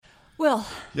Will.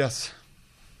 Yes.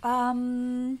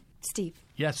 Steve.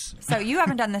 Yes. So you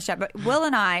haven't done this yet, but Will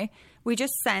and I, we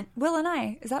just sent, Will and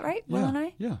I, is that right? Will and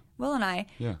I? Yeah. Will and I.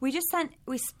 Yeah. We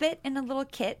spit in a little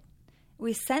kit.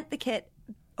 We sent the kit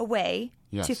away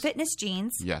to Fitness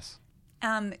Jeans. Yes.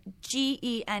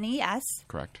 GENES.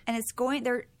 Correct. And it's going,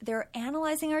 they're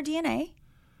analyzing our DNA,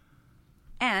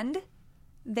 and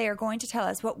they're going to tell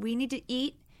us what we need to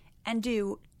eat and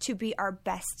do to be our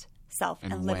best self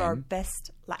and live our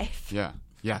best life. Yeah.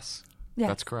 Yes. Yeah.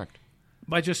 That's correct.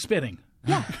 By just spitting.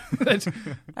 Yeah. That's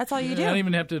all you do. You don't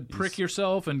even have to prick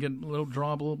yourself and get a little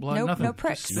draw blood. Nope, nothing. no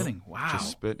pricks. Just spitting. Wow.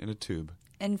 Just spit in a tube.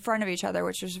 In front of each other,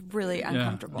 which was really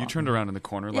uncomfortable. You turned around in the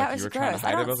corner Yeah, like it was you were trying to gross. I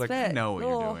hide it. I don't was like, I spit. know what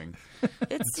you're Ugh. doing. It's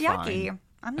It's yucky. fine.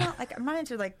 I'm not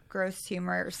into like gross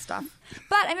humor or stuff.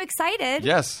 But I'm excited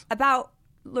Yes. about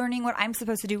learning what I'm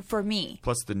supposed to do for me.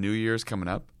 Plus, the New Year's coming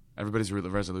up. Everybody's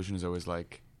resolution is always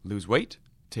like lose weight,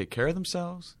 take care of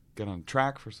themselves, get on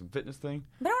track for some fitness thing.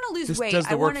 But I don't want to lose This weight. does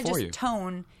the I work want to for just you.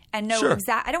 tone and know Sure.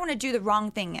 I don't want to do the wrong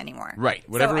thing anymore. Right.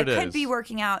 Whatever so it I could is. be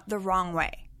working out the wrong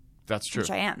way, That's true. which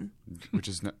I am. Which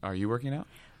is, are you working out?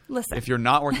 Listen. If you're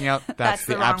not working out, that's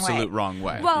the the wrong absolute way. wrong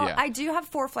way. Well, yeah. I do have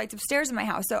 4 flights of stairs in my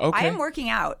house, so Okay. I am working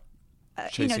out.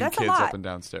 Chasing that's kids a lot. up and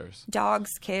downstairs.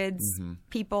 Dogs, kids,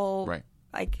 people. Right.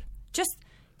 Like, just,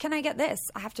 can I get this?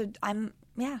 I'm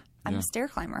a stair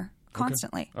climber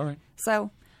constantly. All right.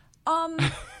 So,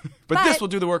 But this will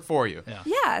do the work for you.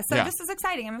 yeah, so Yeah. this is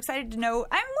exciting. I'm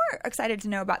more excited to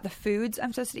know about the foods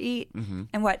I'm supposed to eat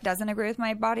and what doesn't agree with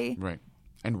my body. Right.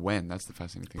 And when? That's the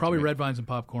fascinating thing. Probably to me. red vines and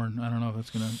popcorn. I don't know if that's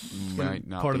going to Might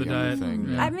not part of be the diet. anything,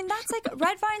 Yeah. yeah. I mean, that's like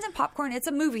red vines and popcorn. It's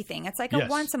a movie thing. It's like a Yes.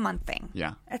 once a month thing.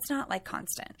 Yeah. It's not like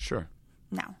constant. Sure.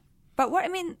 No. But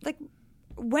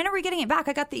when are we getting it back?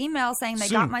 I got the email saying they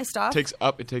Soon. got my stuff.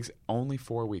 It takes only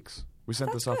 4 weeks. We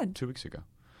sent That's this off good. 2 weeks ago.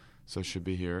 So it should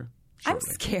be here I'm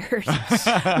shortly. scared.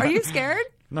 Are you scared?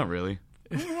 Not really.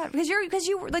 Oh my God. Because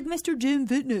you were like Mr. Jim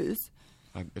Fitness.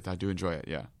 I do enjoy it,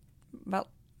 yeah. Well,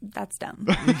 that's dumb.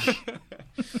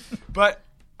 But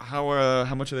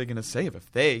how much are they going to save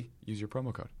if they use your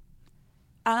promo code?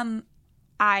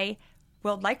 I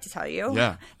would like to tell you.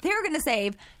 Yeah. They're going to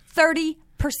save 30%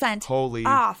 Holy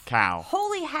off. cow.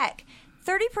 Holy heck.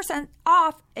 30%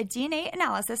 off a DNA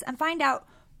analysis, and find out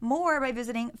more by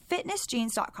visiting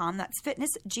fitnessjeans.com. That's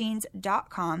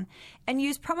fitnessjeans.com. And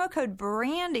use promo code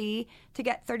Brandi to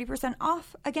get 30%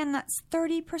 off. Again, that's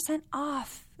 30%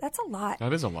 off. That's a lot.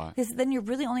 That is a lot. Because then you're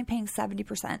really only paying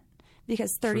 70%.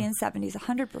 Because 30 and 70 is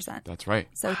 100%. That's right.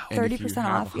 So And 30% if you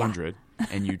have off. 100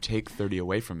 and you take 30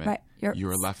 away from it, Right.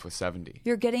 you're left with 70.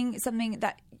 You're getting something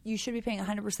that you should be paying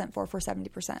 100% for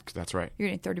 70%. That's right. You're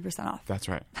getting 30% off. That's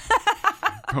right.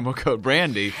 Promo code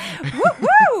Brandi. Woo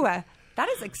woo! That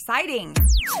is exciting.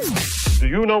 Do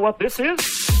you know what this is?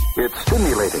 It's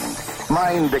stimulating,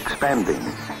 mind expanding,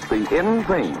 the in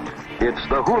thing. It's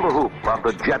the hula hoop of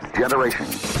the jet generation.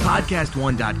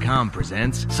 Podcast1.com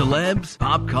presents celebs,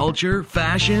 pop culture,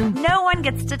 fashion. No one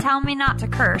gets to tell me not to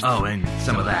curse. Oh, and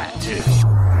some of that, too.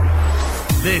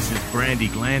 This is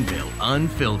Brandi Glanville,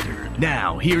 Unfiltered.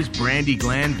 Now, here's Brandi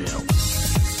Glanville.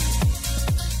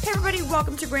 Hey everybody,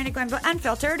 welcome to Brandi Glanville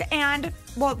Unfiltered. And,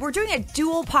 well, we're doing a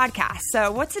dual podcast.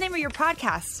 So what's the name of your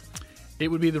podcast? It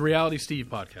would be the Reality Steve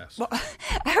podcast. Well,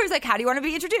 I was like, how do you want to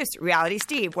be introduced? Reality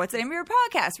Steve. What's the name of your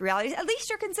podcast? Reality. At least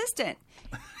you're consistent.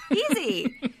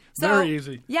 Easy. So, Very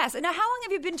easy. Yes. Now, how long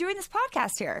have you been doing this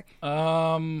podcast here?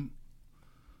 I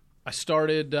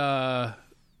started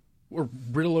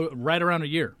right around a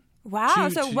year. Wow.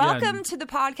 So yeah. welcome to the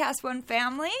Podcast One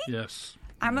family. Yes.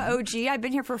 I'm an OG. I've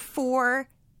been here for 4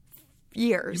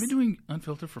 years. You've been doing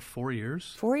Unfiltered for 4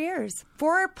 years? 4 years.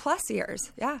 4+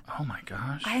 years. Yeah. Oh, my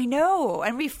gosh. I know.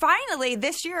 And we finally,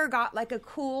 this year, got like a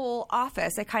cool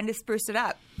office. I kind of spruced it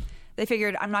up. They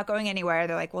figured I'm not going anywhere.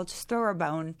 They're like, well, just throw her a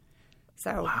bone.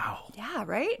 So, Wow. Yeah,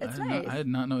 right? It's nice. I did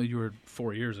not know you were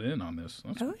 4 years in on this.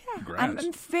 That's Oh, yeah. Congrats.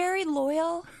 I'm very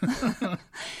loyal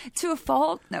to a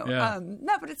fault. No, Yeah.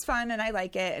 no, but it's fun and I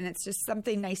like it. And it's just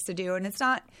something nice to do. And it's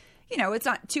not, it's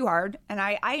not too hard. And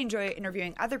I enjoy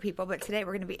interviewing other people. But today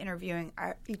we're going to be interviewing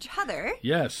each other.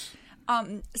 Yes.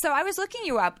 So I was looking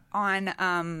you up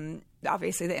on,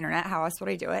 obviously, the internet. How else would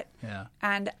I do it? Yeah.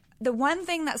 And the one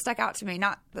thing that stuck out to me,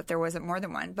 not that there wasn't more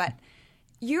than one, but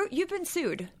you've been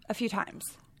sued a few times.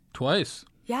 Twice.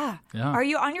 Yeah. Yeah. Are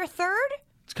you on your third?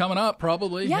 It's coming up,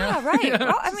 probably. Yeah, right. Yeah.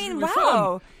 Well, I mean, It's been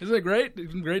wow. fun. Isn't it great?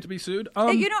 It's been great to be sued.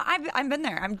 I've been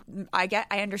there. I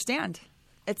understand.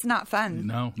 It's not fun.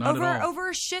 No, not at all.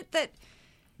 Over shit that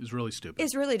It's really stupid.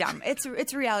 is really dumb.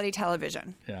 It's reality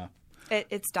television. Yeah.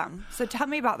 It's dumb. So tell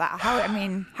me about that.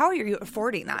 How are you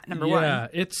affording that? Number one. Yeah,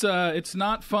 it's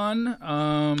not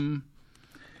fun.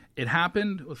 It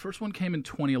happened. The first one came in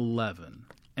 2011,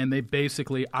 and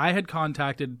I had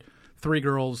contacted 3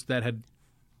 girls that had.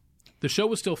 The show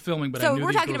was still filming, but I knew we're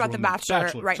these talking girls about were The on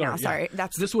Bachelor right now. Yeah. Sorry,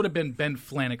 This would have been Ben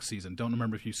Flanick's season. Don't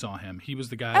remember if you saw him. He was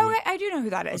the guy. Oh, I do know who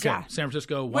that is. Okay, Yeah, San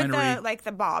Francisco with winery.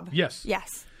 the Bob. Yes.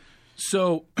 Yes.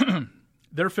 So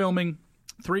they're filming.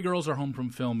 3 girls are home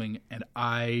from filming, and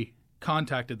I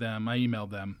contacted them. I emailed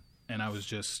them, and I was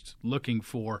just looking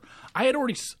for. I had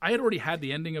already had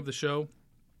the ending of the show,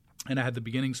 and I had the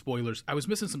beginning spoilers. I was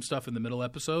missing some stuff in the middle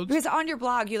episodes. Because on your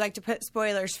blog, you like to put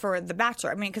spoilers for The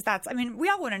Bachelor. We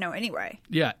all want to know anyway.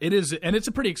 Yeah, it is, and it's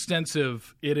a pretty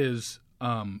extensive. It is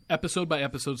episode by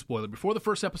episode spoiler. Before the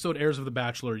first episode airs of The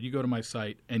Bachelor, you go to my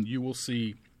site and you will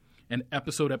see an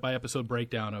episode by episode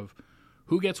breakdown of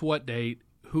who gets what date,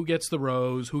 who gets the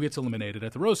rose, who gets eliminated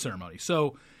at the rose ceremony.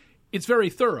 So it's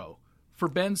very thorough. For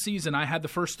Ben's season, I had the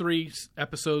first 3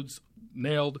 episodes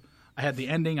nailed. I had the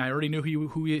ending. I already knew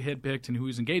who he had picked and who he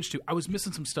was engaged to. I was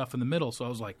missing some stuff in the middle, so I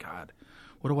was like, God,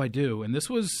 what do I do? And this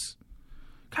was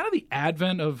kind of the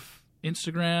advent of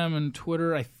Instagram and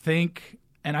Twitter, I think.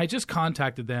 And I just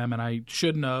contacted them, and I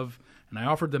shouldn't have, and I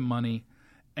offered them money,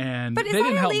 and But is they that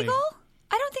didn't help illegal? me.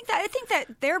 I don't think that. I think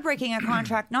that they're breaking a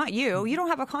contract, not you. You don't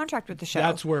have a contract with the show.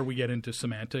 That's where we get into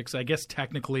semantics. I guess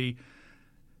technically,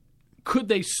 could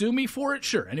they sue me for it?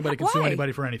 Sure, anybody can sue Why?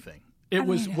 anybody for anything.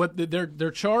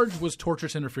 Their charge was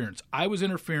tortious interference. I was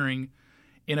interfering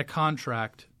in a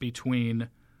contract between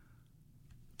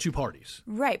 2 parties.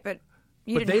 Right, but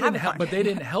you But didn't have a contract. But they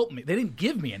didn't help me. They didn't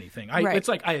give me anything. Right. It's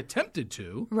like I attempted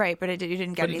to. Right, but you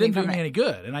didn't get But it anything didn't do from me it. any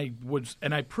good,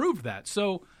 and I proved that.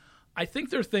 So I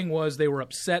think their thing was they were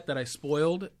upset that I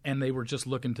spoiled, and they were just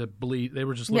looking to bleed. They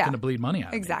were just looking to bleed money out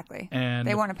of me. Exactly. And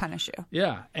they want to punish you.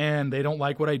 Yeah, and they don't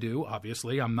like what I do.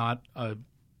 Obviously, I'm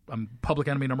public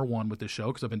enemy number 1 with this show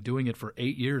because I've been doing it for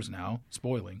 8 years now,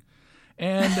 spoiling.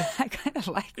 And I kind of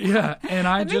like that. yeah, and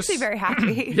I It just makes me very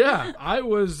happy. yeah, I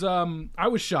was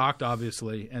shocked,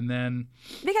 obviously, and then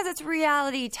Because it's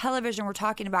reality television we're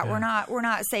talking about. Yeah. We're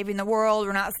not saving the world.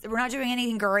 We're not doing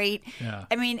anything great. Yeah.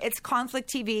 It's conflict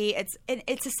TV.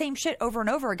 It's the same shit over and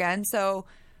over again. So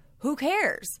who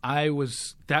cares?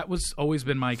 that was always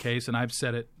been my case, and I've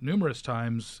said it numerous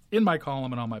times in my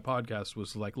column and on my podcast.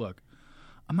 Was like, look,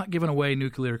 I'm not giving away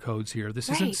nuclear codes here. This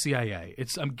isn't CIA.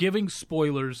 I'm giving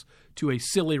spoilers to a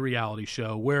silly reality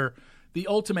show where the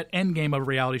ultimate end game of a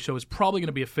reality show is probably going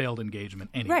to be a failed engagement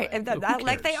anyway. Right, Who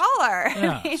like they cares? all are.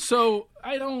 Yeah. So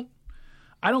I don't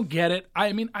get it.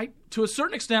 I to a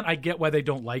certain extent, I get why they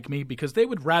don't like me because they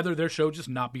would rather their show just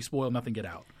not be spoiled, nothing get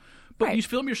out. But Right. you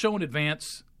film your show in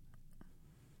advance,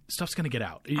 stuff's going to get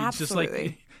out. It's Absolutely. just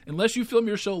like unless you film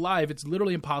your show live, it's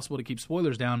literally impossible to keep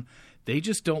spoilers down. They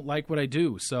just don't like what I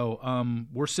do. So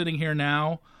we're sitting here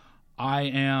now.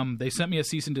 They sent me a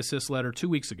cease and desist letter 2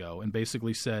 weeks ago and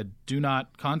basically said, do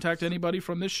not contact anybody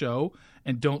from this show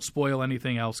and don't spoil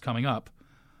anything else coming up.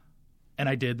 And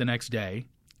I did the next day.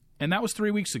 And that was 3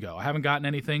 weeks ago. I haven't gotten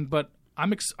anything, but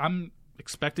I'm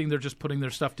expecting they're just putting their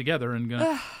stuff together and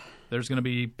there's going to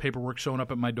be paperwork showing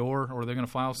up at my door or they're going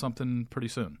to file something pretty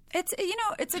soon.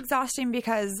 It's exhausting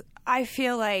because I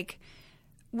feel like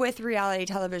with reality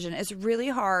television, it's really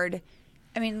hard.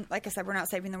 Like I said, we're not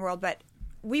saving the world, but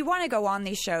we want to go on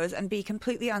these shows and be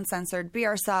completely uncensored, be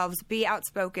ourselves, be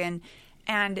outspoken,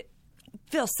 and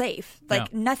feel safe.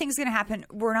 Like nothing's going to happen.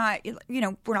 We're not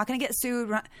going to get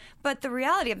sued. But the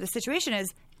reality of the situation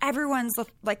is everyone's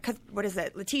like, what is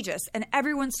it, litigious, and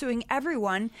everyone's suing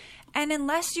everyone. And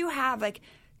unless you have like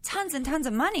tons and tons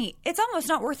of money, it's almost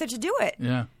not worth it to do it.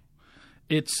 Yeah.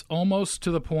 It's almost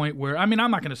to the point where, I'm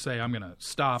not going to say I'm going to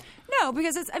stop. No,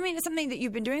 because it's something that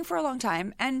you've been doing for a long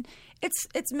time, and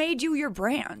it's made you your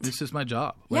brand. This is my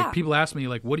job. Yeah. Like, people ask me,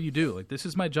 like, what do you do? Like, this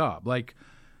is my job. Like,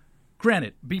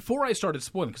 granted, before I started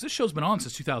spoiling, because this show's been on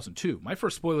since 2002, my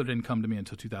first spoiler didn't come to me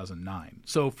until 2009.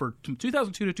 So from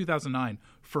 2002 to 2009,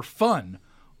 for fun,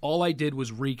 all I did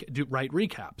was write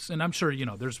recaps. And I'm sure,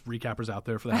 there's recappers out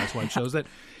there for the Housewives shows that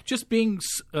just being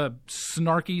a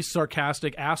snarky,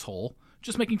 sarcastic asshole,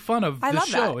 just making fun of the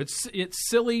show. That. It's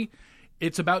silly.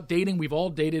 It's about dating. We've all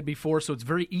dated before, so it's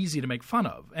very easy to make fun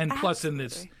of. And plus, in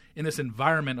this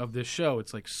environment of this show,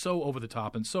 it's like so over the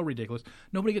top and so ridiculous.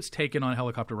 Nobody gets taken on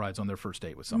helicopter rides on their first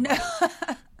date with somebody.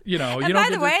 And by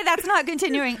the way, that's not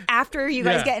continuing after you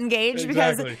guys get engaged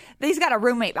because he's got a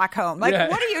roommate back home. Like,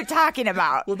 what are you talking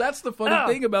about? Well, that's the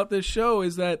funny thing about this show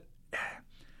is that,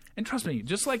 and trust me,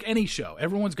 just like any show,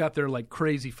 everyone's got their like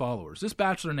crazy followers. This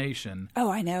Bachelor Nation,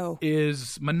 I know,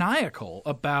 is maniacal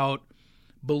about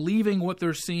believing what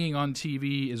they're seeing on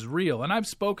TV is real. And I've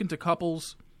spoken to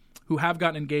couples who have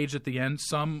gotten engaged at the end.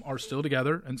 Some are still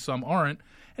together and some aren't.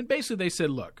 And basically they said,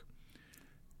 look,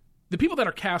 the people that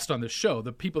are cast on this show,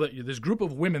 the people that this group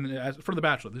of women for The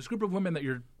Bachelor, this group of women that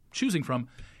you're choosing from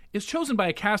is chosen by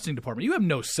a casting department. You have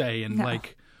no say in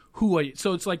like who are you.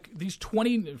 So it's like these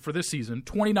 20 for this season,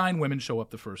 29 women show up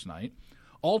the first night,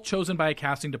 all chosen by a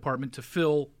casting department to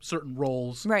fill certain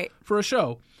roles for a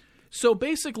show. So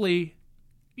basically,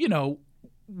 you know,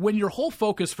 when your whole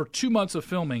focus for 2 months of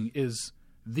filming is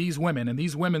these women and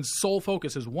these women's sole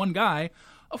focus is one guy,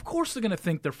 of course they're going to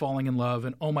think they're falling in love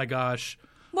and oh my gosh.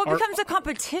 Well, it becomes a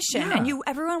competition, and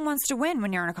everyone wants to win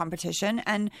when you're in a competition.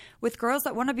 And with girls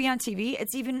that want to be on TV,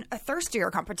 it's even a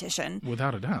thirstier competition.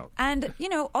 Without a doubt. And, you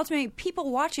know, ultimately, people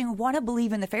watching want to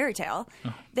believe in the fairy tale.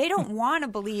 Oh. They don't want to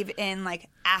believe in, like,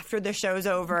 after the show's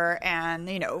over and,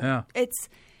 you know,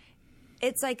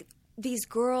 it's like these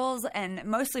girls and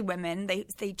mostly women,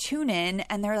 they tune in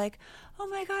and they're like, oh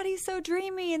my God, he's so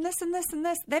dreamy and this and this and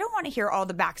this. They don't want to hear all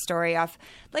the backstory of,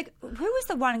 like, who was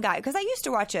the one guy? Because I used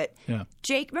to watch it. Yeah.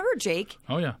 Jake. Remember Jake?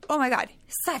 Oh, yeah. Oh my God.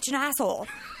 Such an asshole.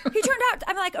 He turned out,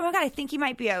 I'm like, oh my God, I think he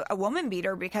might be a woman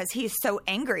beater because he's so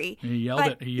angry. He yelled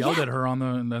at her on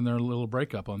their little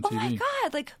breakup on TV. Oh my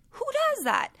God. Like, who does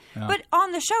that? Yeah. But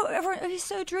on the show, everyone, he's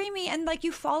so dreamy. And like,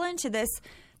 you fall into this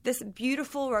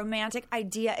beautiful romantic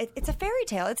idea. It's a fairy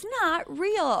tale. It's not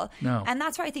real. No. And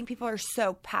that's why I think people are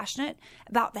so passionate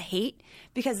about the hate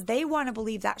because they want to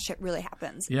believe that shit really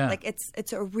happens. Yeah. Like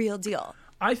it's a real deal.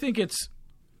 I think it's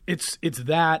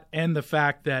that and the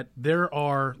fact that there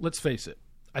are, let's face it,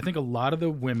 I think a lot of the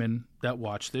women that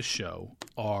watch this show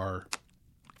are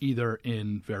either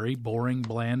in very boring,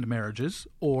 bland marriages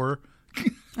or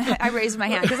I raised my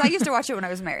hand because I used to watch it when I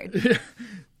was married.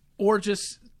 Or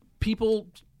just people,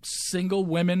 single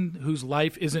women whose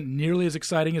life isn't nearly as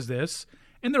exciting as this,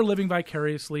 and they're living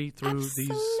vicariously through these.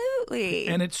 Absolutely.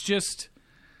 And it's just,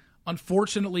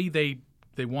 unfortunately, they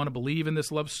want to believe in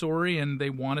this love story, and they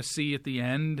want to see at the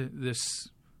end this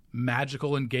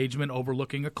magical engagement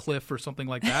overlooking a cliff or something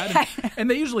like that. And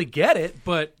they usually get it,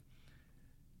 but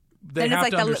they and have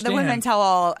it's to like understand. the women tell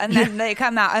all, and then they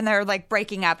come out and they're like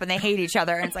breaking up and they hate each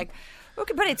other, and it's like.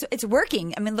 Okay, but it's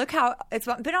working. I mean, look how it's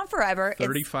been on forever.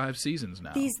 35 seasons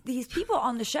now. These people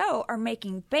on the show are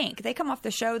making bank. They come off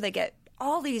the show, they get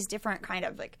all these different kind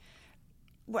of like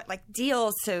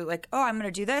deals to like, oh, I'm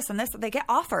going to do this and this. They get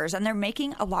offers and they're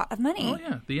making a lot of money. Oh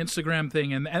yeah, the Instagram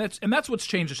thing and that's what's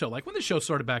changed the show. Like when the show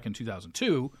started back in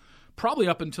 2002, probably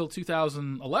up until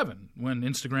 2011 when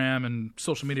Instagram and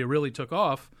social media really took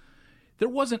off, there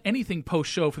wasn't anything post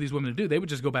show for these women to do. They would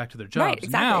just go back to their jobs. Right,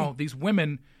 exactly. Now these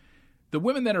women. The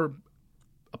women that are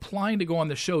applying to go on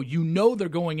the show, you know they're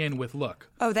going in with, look,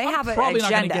 they have an probably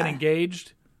agenda. Not going to get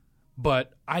engaged,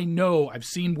 but I know I've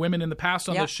seen women in the past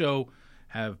on this show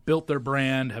have built their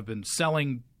brand, have been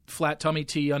selling flat tummy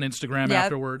tea on Instagram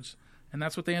afterwards, and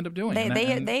that's what they end up doing.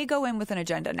 They go in with an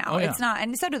agenda now. It's not,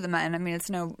 and so do the men. I mean, it's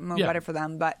no better for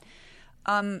them, but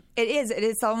it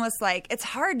is almost like it's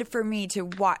hard for me to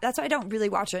watch. That's why I don't really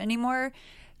watch it anymore.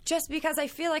 Just because I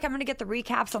feel like I'm going to get the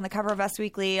recaps on the cover of Us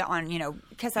Weekly on,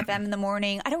 Kiss FM in the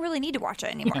morning. I don't really need to watch it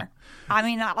anymore. Yeah. I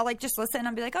mean, I'll like just listen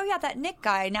and be like, oh yeah, that Nick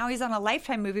guy, now he's on a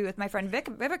Lifetime movie with my friend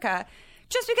Vivica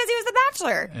just because he was The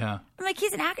Bachelor. Yeah. I'm like,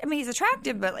 he's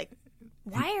attractive, but like,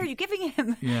 why are you giving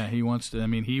him? Yeah, he wants to. I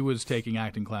mean, he was taking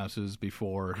acting classes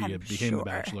before he became The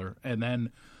Bachelor. And then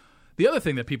the other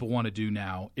thing that people want to do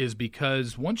now is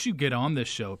because once you get on this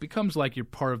show, it becomes like you're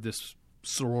part of this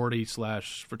sorority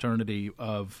 / fraternity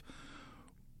of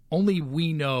only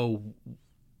we know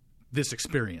this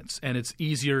experience, and it's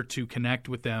easier to connect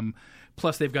with them.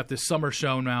 Plus, they've got this summer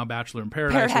show now, Bachelor in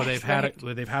Paradise,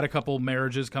 where they've had a couple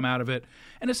marriages come out of it,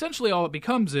 and essentially all it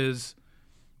becomes is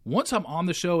once I'm on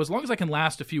the show, as long as I can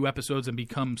last a few episodes and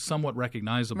become somewhat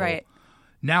recognizable.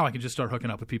 Now I can just start hooking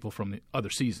up with people from the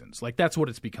other seasons. Like that's what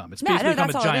it's become. It's basically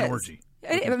become a giant orgy.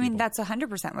 I mean, that's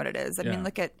 100% what it is. I mean,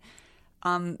 look at.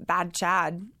 Bad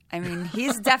Chad. I mean,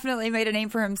 he's definitely made a name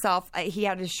for himself. He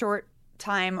had a short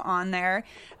time on there,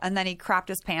 and then he crapped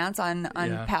his pants on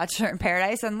Bachelor in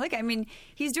Paradise. And look, I mean,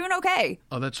 he's doing okay.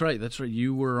 Oh, that's right. That's right.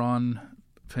 You were on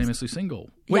Famously Single.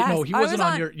 Wait, no, he wasn't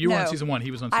on your. You were on season 1. He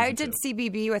was on season 2. I did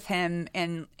CBB with him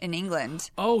in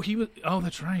England. Oh, he was. Oh,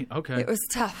 that's right. Okay. It was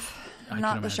tough.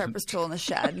 Not the sharpest tool in the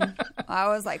shed. I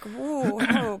was like, "Ooh,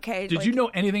 okay." Did you know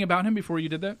anything about him before you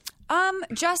did that?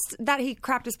 Just that he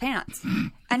crapped his pants,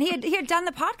 and he had done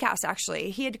the podcast.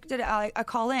 Actually, he had did a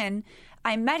call in.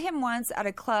 I met him once at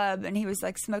a club, and he was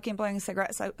like blowing a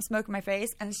cigarette, smoke in my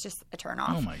face, and it's just a turn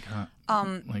off. Oh my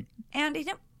God! And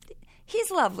he's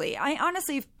lovely. I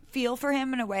honestly feel for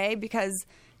him in a way, because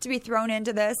to be thrown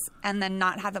into this and then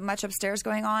not have that much upstairs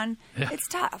going on, it's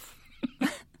tough.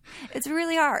 It's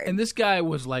really hard. And this guy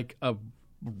was like a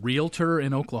realtor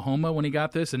in Oklahoma when he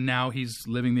got this, and now he's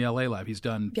living the LA life. He's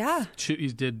done he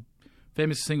did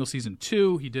Famous Single Season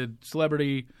 2. He did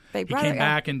Celebrity. Big he Brother, came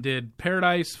back and did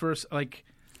Paradise first. Like,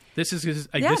 this is his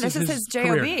this is his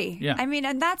career. JOB. Yeah. I mean,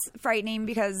 and that's frightening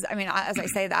because, I mean, as I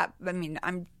say that, I mean,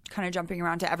 I'm kind of jumping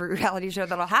around to every reality show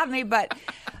that'll have me, but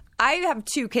I have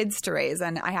 2 kids to raise,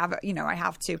 and I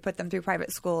have to put them through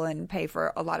private school and pay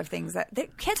for a lot of things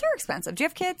kids are expensive. Do you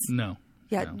have kids? No.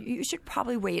 Yeah, No. you should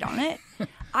probably wait on it.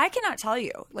 I cannot tell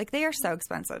you. Like, they are so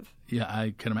expensive. Yeah,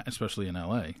 I can imagine, especially in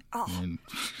LA. Oh. I mean,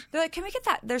 They're like, can we get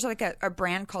that? There's like a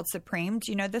brand called Supreme.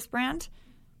 Do you know this brand?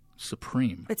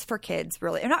 Supreme. It's for kids,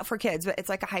 really. Not for kids, but it's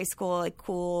like a high school, like,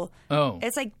 cool. Oh.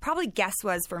 It's like probably Guess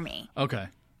was for me. Okay.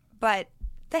 But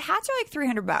the hats are like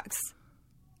 $300.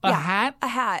 A hat? A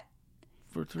hat.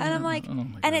 For $300? And I'm like, oh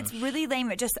my and gosh. it's really lame.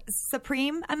 It just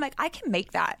Supreme. I'm like, I can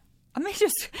make that. I may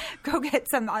just go get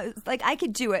some. Like, I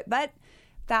could do it, but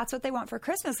that's what they want for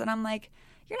Christmas. And I'm like,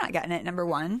 you're not getting it, number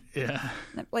one. Yeah.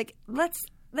 Like,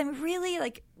 really,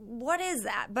 like, what is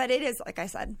that? But it is, like I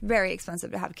said, very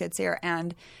expensive to have kids here,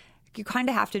 and you kind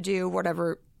of have to do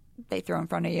whatever they throw in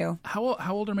front of you. How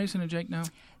old are Mason and Jake now?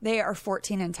 They are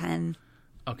 14 and 10.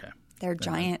 Okay. They're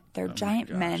giant. They're giant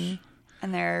men.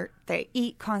 And they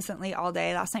eat constantly all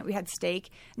day. Last night we had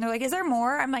steak. And they're like, is there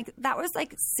more? I'm like, that was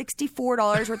like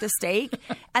 $64 worth of steak.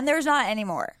 And there's not any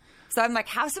more. So I'm like,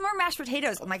 have some more mashed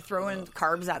potatoes. I'm like throwing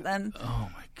carbs at them. Oh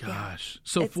my gosh.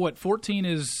 So what, 14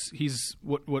 he's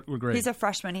what grade? He's a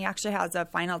freshman. He actually has a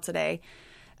final today.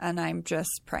 And I'm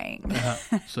just praying.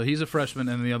 So he's a freshman,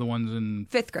 and the other one's in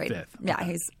 5th grade. Fifth. Yeah,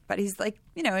 Okay. he's like,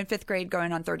 in 5th grade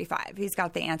going on 35. He's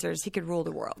got the answers. He could rule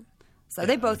the world. So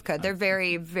they both could. They're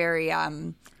very, very,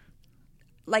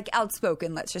 like,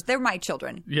 outspoken. They're my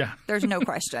children. Yeah. There's no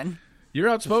question. You're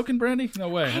outspoken, Brandi? No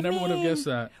way. I never would have guessed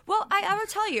that. Well, I will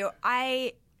tell you,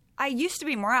 I used to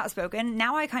be more outspoken.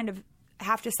 Now I kind of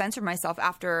have to censor myself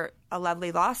after a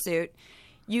lovely lawsuit.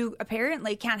 You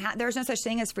apparently can't there's no such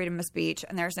thing as freedom of speech,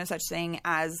 and there's no such thing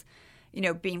as,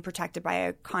 being protected by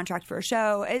a contract for a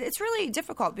show. It's really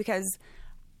difficult because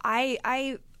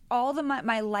all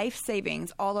my life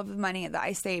savings, all of the money that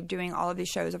I saved doing all of these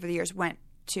shows over the years went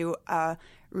to a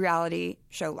reality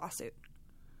show lawsuit.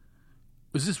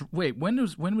 When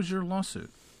was your lawsuit?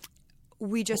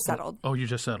 We just settled. Oh, you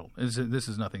just settled. This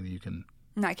is nothing that you can.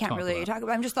 No, I can't really talk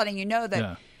about. I'm just letting you know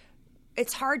that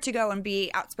it's hard to go and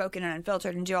be outspoken and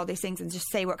unfiltered and do all these things and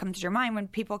just say what comes to your mind when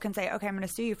people can say, okay, I'm going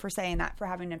to sue you for saying that, for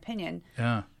having an opinion.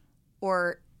 Yeah.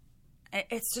 Or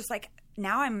it's just like,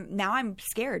 now I'm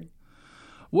scared.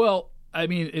 Well, I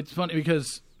mean, it's funny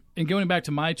because in going back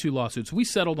to my 2 lawsuits, we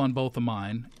settled on both of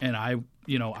mine, and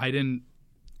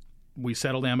we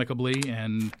settled amicably,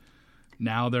 and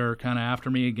now they're kind of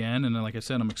after me again. And like I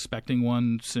said, I'm expecting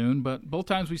one soon, but both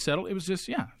times we settled, it was just,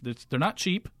 they're not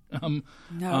cheap.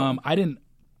 No. I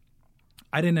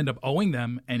didn't end up owing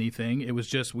them anything. It was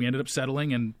just, we ended up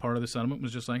settling, and part of the settlement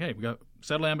was just like, hey, we got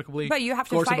settled amicably. But you have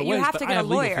to fight. You have to get a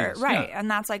lawyer, right? Yeah. And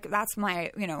that's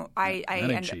my,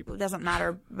 it doesn't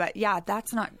matter. But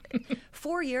that's not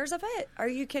 4 years of it. Are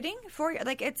you kidding? 4 years?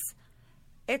 Like it's.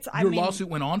 Your lawsuit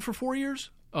went on for 4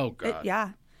 years? Oh God.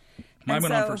 Mine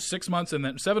went on for 6 months, and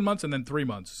then 7 months, and then 3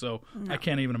 months. So I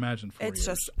can't even imagine 4 years. It's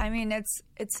just,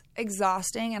 it's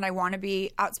exhausting, and I want to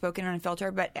be outspoken and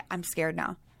unfiltered, but I'm scared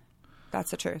now.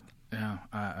 That's the truth. Yeah,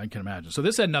 I can imagine. So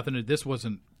this had nothing to. This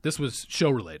was show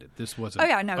related. This wasn't. Oh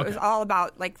yeah, no, okay. It was all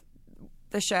about like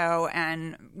the show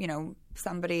and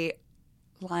somebody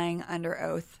lying under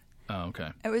oath. Oh, okay.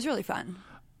 It was really fun.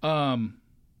 Can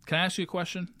I ask you a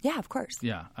question? Yeah, of course.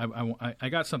 Yeah, I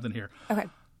got something here. Okay.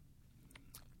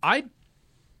 I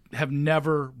have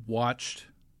never watched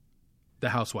the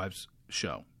Housewives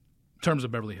show in terms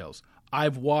of Beverly Hills.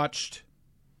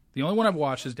 The only one I've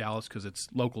watched is Dallas because it's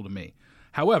local to me.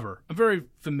 However, I'm very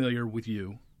familiar with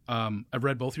you. I've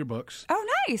read both your books. Oh,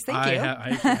 nice. Thank you.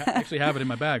 I actually have it in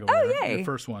my bag over there. Yay. Your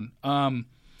first one. And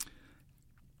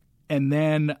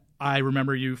then I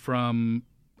remember you from,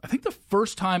 I think the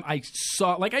first time I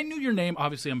saw, like I knew your name.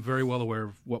 Obviously, I'm very well aware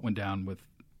of what went down with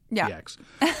the ex.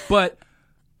 But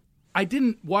I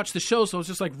didn't watch the show, so I was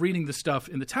just like reading the stuff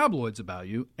in the tabloids about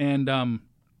you. And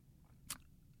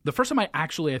the first time I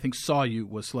think saw you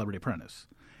was Celebrity Apprentice.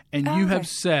 And you have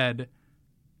said,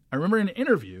 I remember in an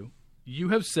interview, you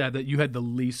have said that you had the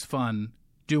least fun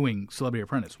doing Celebrity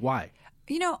Apprentice. Why?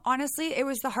 Honestly, it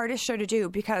was the hardest show to do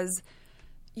because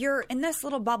you're in this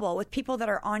little bubble with people that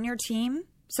are on your team,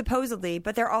 supposedly,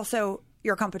 but they're also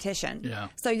your competition. Yeah.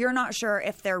 So you're not sure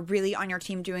if they're really on your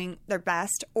team doing their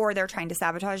best or they're trying to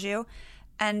sabotage you.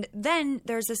 And then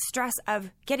there's this stress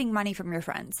of getting money from your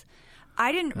friends.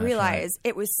 I didn't realize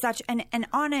it was such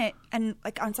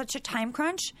on such a time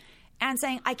crunch, and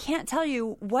saying, I can't tell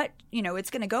you what,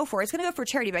 it's going to go for. It's going to go for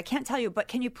charity, but I can't tell you, but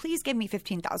can you please give me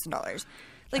 $15,000?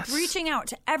 Like reaching out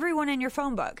to everyone in your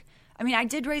phone book. I mean, I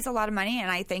did raise a lot of money,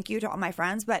 and I thank you to all my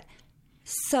friends, but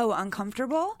so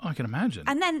uncomfortable. Oh, I can imagine.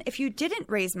 And then if you didn't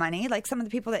raise money, like some of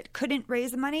the people that couldn't raise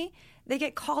the money, they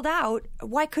get called out.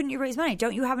 Why couldn't you raise money?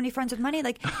 Don't you have any friends with money?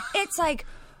 Like,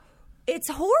 it's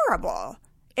horrible.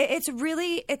 It's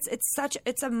really,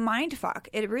 it's a mind fuck.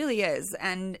 It really is.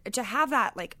 And to have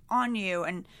that like on you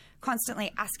and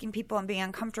constantly asking people and being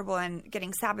uncomfortable and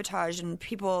getting sabotaged and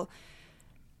people,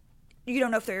 you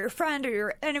don't know if they're your friend or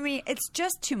your enemy. It's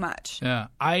just too much. Yeah.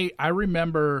 I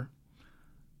remember,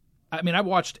 I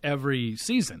watched every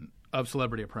season of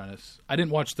Celebrity Apprentice. I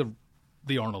didn't watch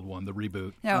the Arnold one, the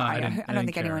reboot. No, I don't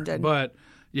think anyone did. But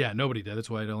yeah, nobody did. That's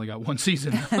why it only got one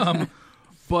season.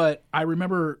 But I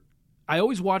remember I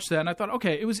always watched that, and I thought,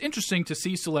 okay, it was interesting to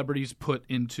see celebrities put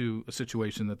into a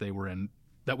situation that they were in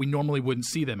that we normally wouldn't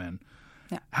see them in.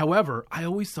 Yeah. However, I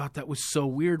always thought that was so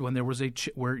weird when there was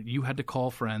where you had to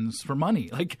call friends for money.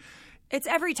 Like, it's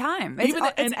every time.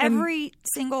 It's every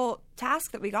single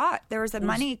task that we got. There was a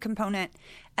money component.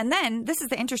 And then, this is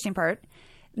the interesting part,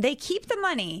 they keep the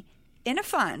money in a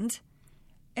fund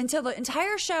until the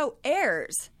entire show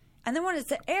airs. And then when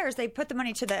it airs, they put the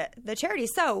money to the charity.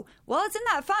 So, while it's in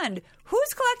that fund, who's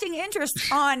collecting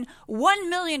interest on $1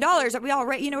 million that we all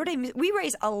raise? You know what I mean? We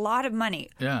raise a lot of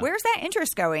money. Yeah. Where's that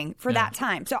interest going for that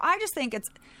time? So I just think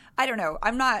I don't know.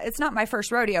 It's not my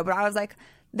first rodeo, but I was like,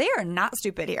 they are not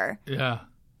stupid here. Yeah.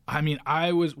 I mean,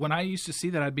 when I used to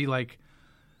see that, I'd be like,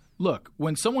 look,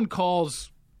 when someone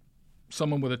calls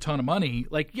someone with a ton of money,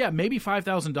 like, yeah, maybe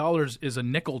 $5,000 is a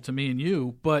nickel to me and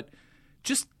you, but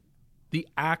just the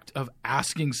act of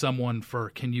asking someone for,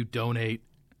 can you donate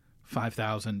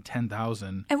 $5,000,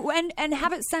 $10,000, and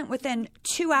have it sent within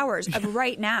 2 hours of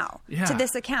right now to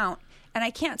this account, and I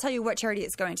can't tell you what charity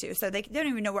it's going to, so they don't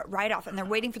even know what write-off, and they're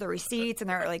waiting for the receipts, and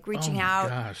they're like reaching out.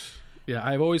 Gosh, yeah,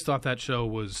 I've always thought that show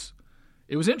was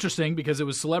interesting because it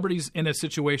was celebrities in a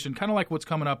situation kind of like what's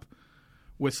coming up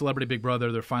with Celebrity Big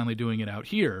Brother. They're finally doing it out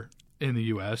here in the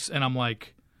U.S., and I'm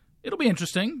like, it'll be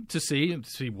interesting to see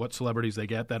what celebrities they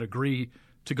get that agree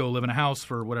to go live in a house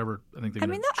for whatever. I think they're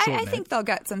going to shorten I think they'll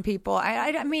get some people.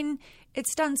 I mean,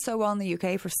 it's done so well in the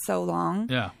UK for so long.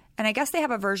 Yeah. And I guess they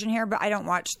have a version here, but I don't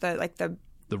watch the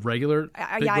regular Big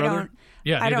Brother? I don't.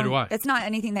 Yeah, neither do I. It's not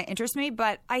anything that interests me,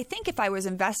 but I think if I was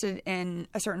invested in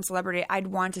a certain celebrity, I'd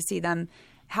want to see them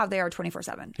how they are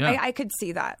 24/7. Yeah. I could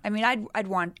see that. I mean, I'd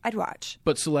watch.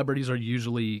 But celebrities are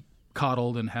usually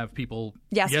coddled and have people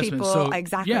people, so,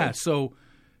 exactly. Yeah, so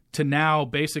to now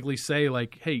basically say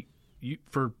like, hey,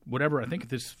 for whatever, I think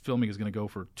this filming is going to go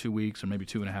for 2 weeks or maybe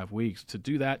 2.5 weeks, to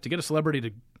do that, to get a celebrity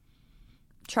to...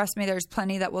 Trust me, there's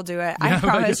plenty that will do it. I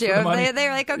promise you.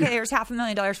 They're like, okay, here's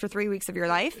 $500,000 for 3 weeks of your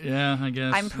life. Yeah, I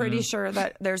guess. I'm pretty sure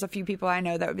that there's a few people I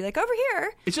know that would be like, over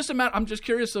here. It's just a matter, I'm just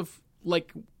curious of,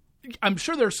 like, I'm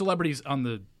sure there are celebrities on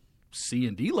the C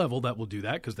and D level that will do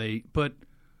that but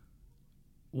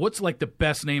what's like the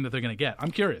best name that they're going to get? I'm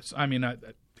curious. I mean,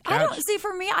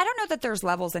 for me, I don't know that there's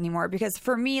levels anymore, because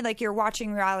for me, like, you're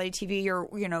watching reality TV,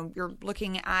 you're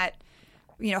looking at,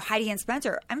 Heidi and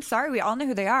Spencer. I'm sorry, we all know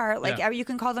who they are. Like, you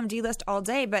can call them D-list all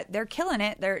day, but they're killing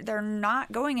it. They're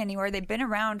not going anywhere. They've been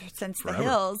around since forever. The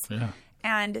hills. Yeah.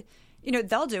 And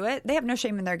they'll do it. They have no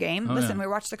shame in their game. Listen, we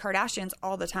watch the Kardashians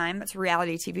all the time. It's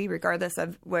reality TV, regardless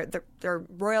of where they're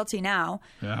royalty now.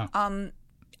 Yeah.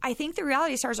 I think the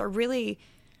reality stars are really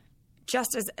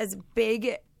just as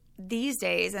big these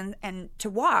days and to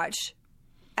watch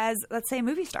as, let's say, a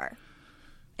movie star.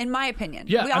 In my opinion.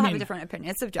 Yeah, we all have a different opinion.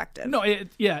 It's subjective. No,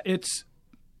 it's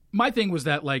my thing was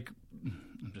that, like,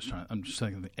 I'm just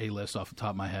thinking the A-list off the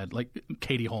top of my head. Like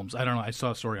Katie Holmes. I don't know. I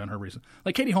saw a story on her recently.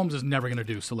 Like, Katie Holmes is never going to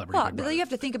do Celebrity Big Brother. Well, you have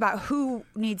to think about who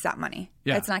needs that money.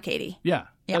 Yeah. It's not Katie. Yeah.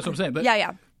 That's what I'm saying. But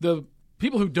yeah. The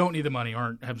people who don't need the money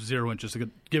have zero interest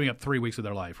in giving up 3 weeks of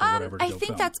their life or whatever to I go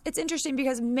think film. it's interesting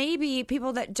because maybe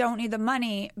people that don't need the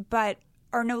money but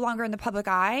are no longer in the public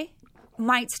eye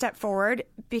might step forward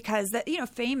because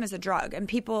fame is a drug and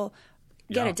people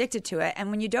get addicted to it.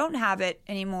 And when you don't have it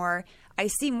anymore, I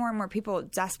see more and more people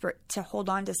desperate to hold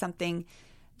on to something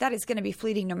that is going to be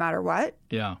fleeting no matter what.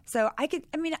 Yeah. So I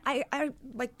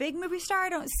like big movie star. I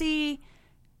don't see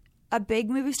a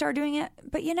big movie star doing it,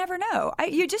 but you never know.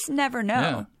 You just never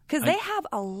know because they have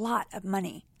a lot of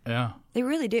money. Yeah. They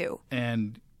really do.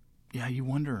 And you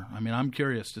wonder. I mean, I'm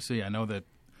curious to see. I know that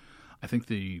I think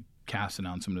the cast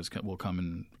announcement will come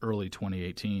in early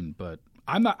 2018. But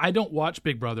I don't watch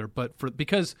Big Brother, but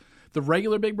because the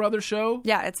regular Big Brother show,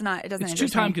 Yeah, it doesn't it's too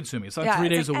interest time me. consuming. It's like Yeah, 3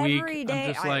 it's days like a week. every day,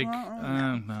 I'm just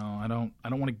no, I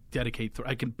don't want to dedicate.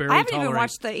 I can barely I haven't tolerate. even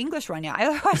watched the English one yet. I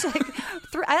watch like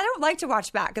I don't like to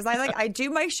watch back because I do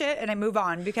my shit and I move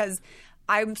on because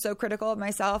I'm so critical of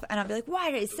myself and I'll be like,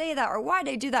 why did I say that or why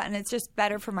did I do that? And it's just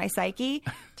better for my psyche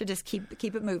to just keep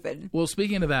it moving. Well,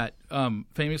 speaking of that,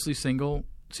 Famously Single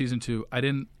season 2, I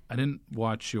didn't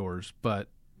watch yours, but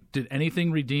did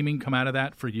anything redeeming come out of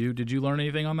that for you? Did you learn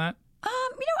anything on that?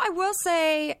 I will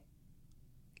say,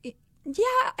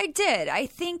 yeah, I did. I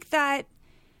think that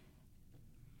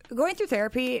going through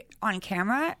therapy on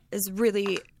camera is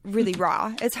really, really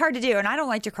raw. It's hard to do, and I don't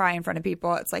like to cry in front of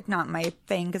people. It's like not my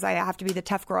thing because I have to be the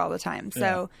tough girl all the time.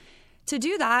 So to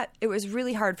do that, it was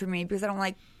really hard for me because I don't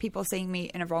like people seeing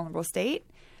me in a vulnerable state.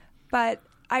 But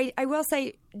I will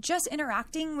say, just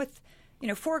interacting with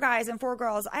 4 guys and 4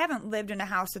 girls. I haven't lived in a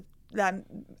house with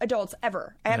adults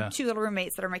ever. I have 2 little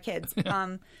roommates that are my kids.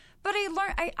 But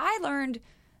I learned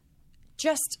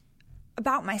just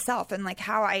about myself and like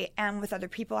how I am with other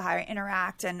people, how I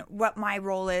interact, and what my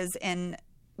role is in,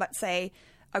 let's say,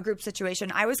 a group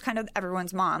situation. I was kind of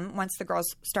everyone's mom once the girls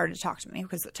started to talk to me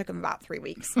because it took them about 3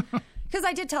 weeks. Because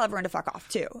I did tell everyone to fuck off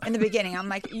too in the beginning. I'm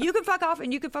like, you can fuck off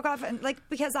and you can fuck off, and like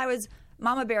because I was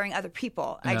mama bearing other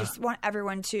people. I just want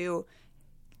everyone to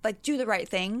like do the right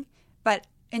thing, but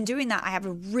in doing that, I have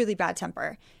a really bad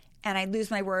temper and I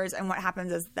lose my words. And what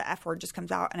happens is the F word just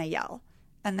comes out and I yell.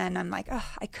 And then I'm like, oh,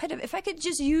 if I could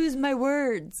just use my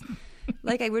words,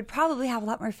 like I would probably have a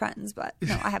lot more friends, but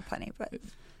no, I have plenty.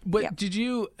 But Did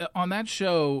you, on that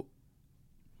show,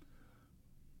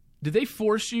 did they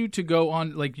force you to go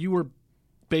on, like you were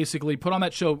basically put on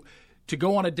that show to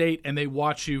go on a date and they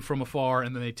watch you from afar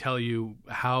and then they tell you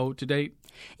how to date?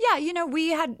 Yeah, we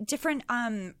had different,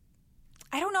 I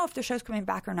don't know if the show's coming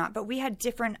back or not, but we had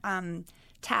different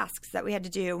tasks that we had to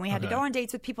do. And we had to go on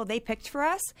dates with people they picked for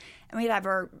us. And we'd have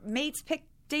our mates pick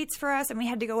dates for us. And we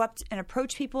had to go up and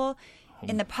approach people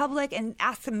in the public and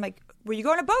ask them, like, will you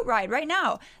go on a boat ride right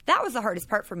now? That was the hardest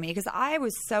part for me because I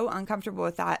was so uncomfortable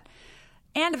with that.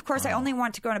 And, of course, I only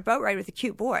want to go on a boat ride with a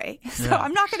cute boy. So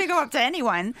I'm not going to go up to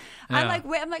anyone. Yeah. I'm like,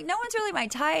 no one's really my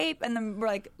type. And then we're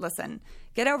like, listen,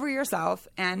 get over yourself.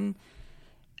 And,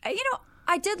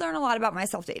 I did learn a lot about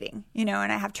myself dating, and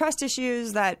I have trust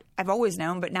issues that I've always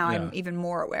known, but now I'm even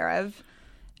more aware of.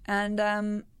 And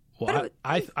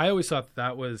I always thought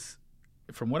that was,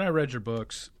 from when I read your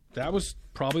books, that was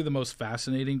probably the most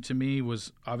fascinating to me,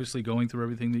 was obviously going through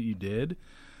everything that you did.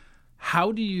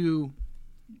 How do you,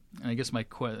 I guess how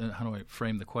do I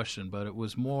frame the question, but it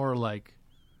was more like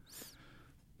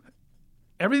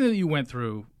everything that you went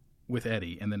through with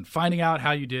Eddie and then finding out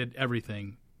how you did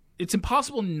everything. It's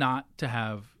impossible not to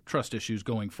have trust issues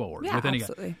going forward with any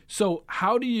absolutely. guy. So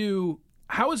how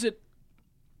is it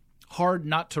hard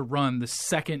not to run the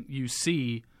second you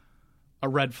see a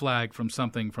red flag from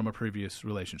a previous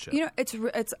relationship?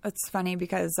 It's funny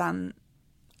because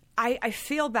I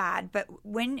feel bad, but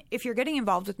if you're getting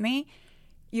involved with me,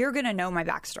 you're going to know my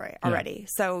backstory already.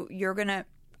 So you're going to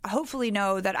hopefully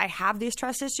know that I have these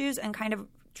trust issues and kind of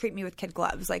treat me with kid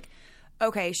gloves. Like,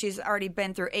 okay, she's already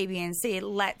been through A, B, and C.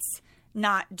 Let's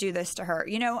not do this to her,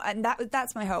 and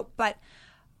that's my hope. But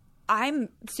I'm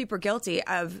super guilty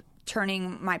of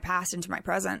turning my past into my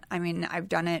present. I mean, I've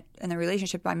done it in the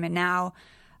relationship I'm in now.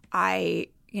 I'm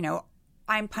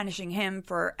punishing him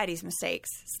for Eddie's mistakes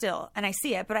still, and I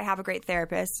see it, but I have a great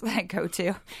therapist that I go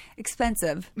to.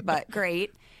 Expensive, but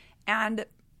great. And,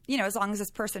 as long as this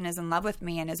person is in love with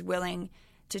me and is willing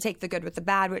to take the good with the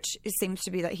bad, which it seems to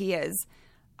be that he is,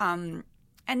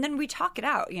 and then we talk it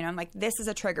out, I'm like, this is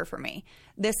a trigger for me.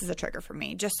 This is a trigger for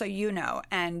me, just so you know.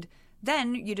 And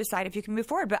then you decide if you can move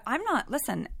forward. But I'm not,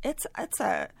 listen,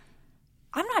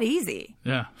 I'm not easy.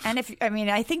 Yeah. And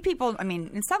I think people,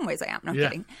 in some ways I am, no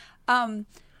kidding.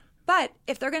 But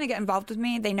if they're going to get involved with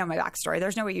me, they know my backstory.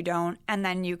 There's no way you don't. And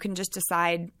then you can just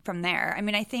decide from there.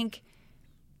 I think,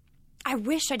 I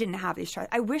wish I didn't have these tries.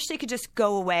 I wish they could just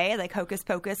go away, like hocus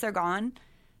pocus, they're gone.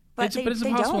 But it's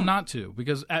impossible not to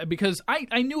because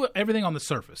I knew everything on the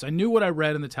surface. I knew what I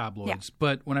read in the tabloids.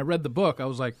 But when I read the book, I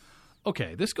was like,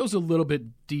 okay, this goes a little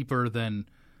bit deeper than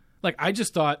 – like I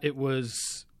just thought it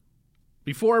was –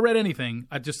 before I read anything,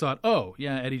 I just thought, oh,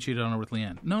 yeah, Eddie cheated on her with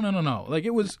Leanne. No. Like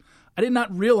it was – I did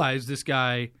not realize this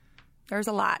guy – there's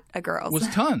a lot of girls. Was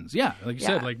tons, yeah. Like you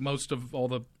said, like most of all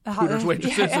the Hooters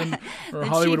waitresses or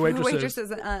Hollywood waitresses.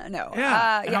 No.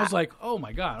 Yeah. And I was like, oh,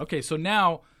 my God. Okay, so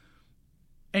now –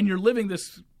 and you're living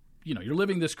this, you're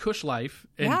living this cush life,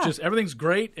 and just everything's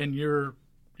great, and you're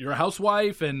you're a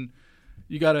housewife and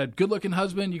you got a good-looking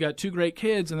husband, you got 2 great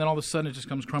kids, and then all of a sudden it just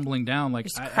comes crumbling down. Like,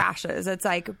 it just crashes. It's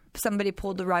like somebody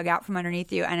pulled the rug out from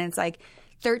underneath you, and it's like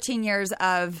 13 years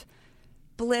of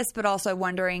bliss, but also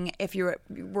wondering if you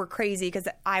were crazy, because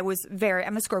I'm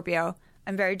a Scorpio.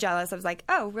 I'm very jealous. I was like,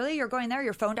 oh, really? You're going there?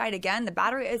 Your phone died again? The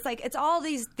battery? It's like, it's all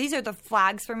these are the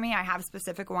flags for me. I have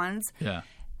specific ones. Yeah.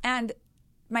 And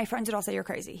my friends would all say, you're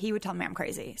crazy. He would tell me I'm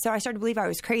crazy. So I started to believe I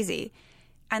was crazy.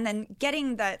 And then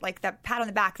getting that pat on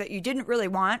the back that you didn't really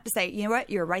want, to say, you know what,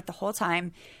 you're right the whole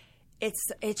time. It's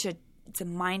a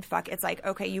mind fuck. It's like,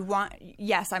 okay,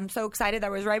 yes, I'm so excited I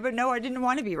was right, but no, I didn't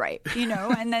want to be right, you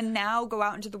know? And then now go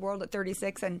out into the world at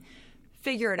 36 and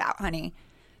figure it out, honey.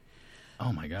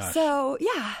 Oh my gosh. So,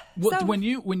 yeah. Well, when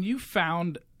you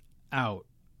found out,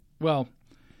 well,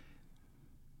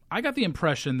 I got the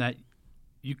impression that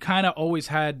you kind of always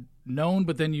had known,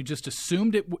 but then you just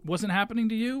assumed it wasn't happening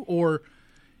to you, or...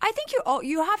 I think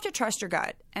you have to trust your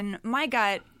gut. And my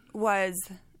gut was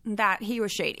that he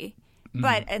was shady. Mm-hmm.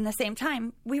 But at the same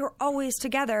time, we were always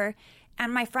together.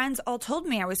 And my friends all told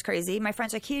me I was crazy. My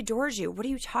friends like, he adores you. What are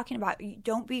you talking about?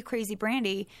 Don't be crazy,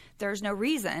 Brandi. There's no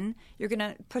reason. You're going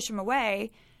to push him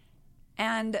away.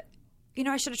 And,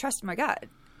 I should have trusted my gut,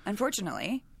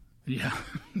 unfortunately. Yeah,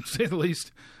 to say the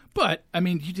least. But, I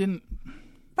mean, you didn't...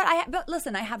 But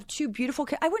listen, I have 2 beautiful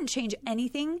kids. I wouldn't change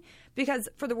anything because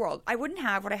for the world, I wouldn't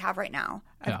have what I have right now.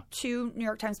 I have 2 New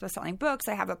York Times bestselling books.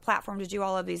 I have a platform to do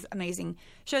all of these amazing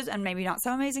shows, and maybe not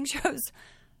so amazing shows.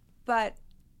 But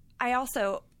I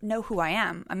also know who I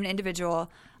am. I'm an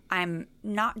individual. I'm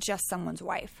not just someone's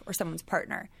wife or someone's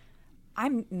partner.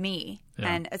 I'm me.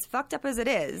 Yeah. And as fucked up as it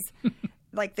is,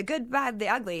 like the good, bad, the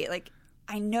ugly, like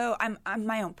I know I'm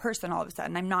my own person all of a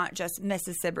sudden. I'm not just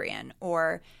Mrs. Cibrian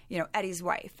or, Eddie's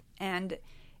wife. And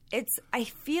I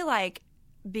feel like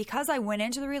because I went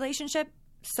into the relationship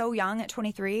so young at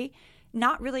 23,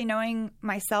 not really knowing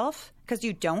myself, because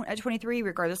you don't at 23,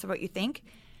 regardless of what you think,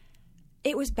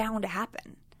 it was bound to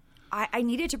happen. I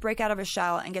needed to break out of a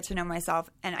shell and get to know myself.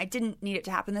 And I didn't need it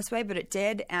to happen this way, but it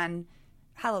did. And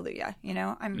hallelujah,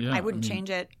 I wouldn't change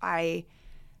it. I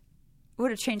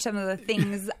would have changed some of the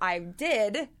things I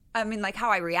did. I mean, like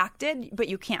how I reacted, but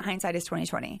you can't. Hindsight is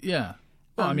 20/20. Yeah.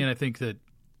 Well, I mean, I think that,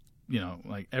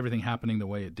 like everything happening the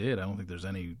way it did, I don't think there's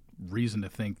any reason to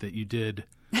think that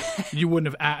you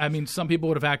wouldn't have, I mean, some people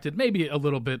would have acted maybe a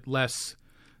little bit less,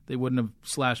 they wouldn't have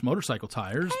slashed motorcycle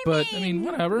tires, but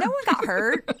whatever. No one got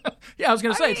hurt. Yeah, I was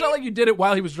going to say, it's not like you did it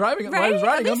while he was driving, while he was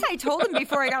riding At least I told him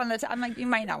before I got on the I'm like, you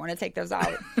might not want to take those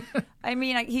out. I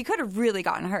mean, he could have really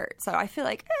gotten hurt. So I feel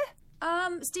like,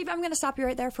 Steve, I'm going to stop you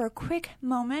right there for a quick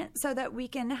moment so that we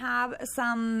can have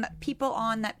some people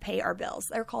on that pay our bills.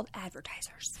 They're called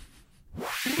advertisers.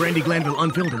 Brandi Glanville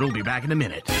Unfiltered will be back in a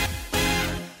minute.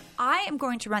 I am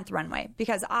going to rent the runway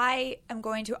because I am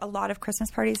going to a lot of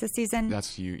Christmas parties this season.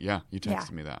 That's you. Yeah, you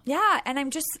texted me that. Yeah, and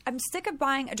I'm sick of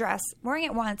buying a dress, wearing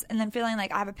it once, and then feeling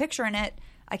like I have a picture in it.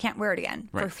 I can't wear it again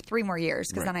for 3 more years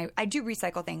because then I do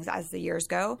recycle things as the years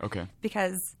go. Okay.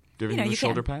 Because, do you have any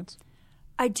shoulder pads?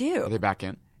 I do. Are they back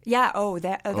in? Yeah. Oh,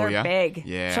 they're big.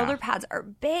 Yeah. Shoulder pads are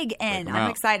big in. I'm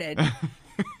excited.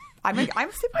 I'm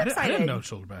super excited. I didn't know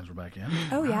shoulder pads were back in.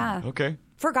 Oh, yeah. Okay.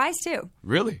 For guys, too.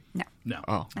 Really? No.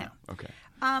 Oh, no. Okay.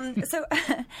 So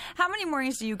how many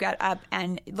mornings do you get up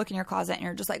and look in your closet and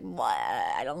you're just like, what?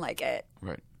 I don't like it.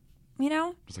 Right.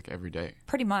 It's like every day.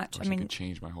 Pretty much. I could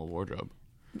change my whole wardrobe.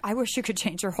 I wish you could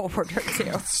change your whole wardrobe,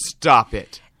 too. Stop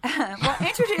it. Well,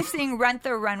 introducing Rent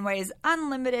the Runway's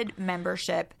unlimited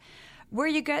membership, where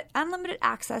you get unlimited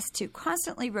access to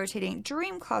constantly rotating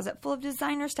dream closet full of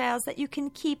designer styles that you can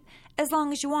keep as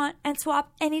long as you want and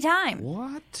swap anytime.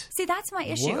 What? See, that's my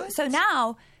issue. What? So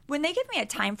now, when they give me a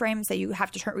time frame, say you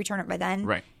have to return it by then,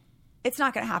 right? It's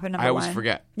not going to happen. I always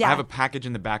forget. Yeah. I have a package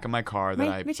in the back of my car that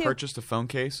I purchased a phone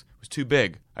case. It was too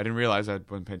big. I didn't realize I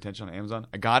wasn't paying attention on Amazon.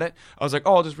 I got it. I was like,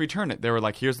 I'll just return it. They were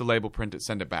like, here's the label, print it,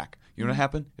 send it back. You know what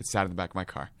happened? It sat in the back of my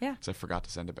car. Yeah. So I forgot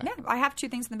to send it back. Yeah, I have 2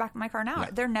 things in the back of my car now. Yeah.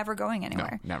 They're never going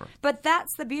anywhere. No, never. But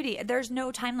that's the beauty. There's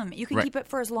no time limit. You can keep it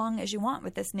for as long as you want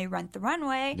with this new Rent the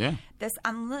Runway. Yeah. This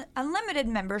unlimited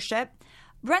membership.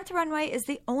 Rent the Runway is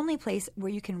the only place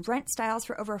where you can rent styles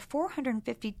for over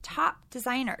 450 top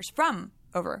designers from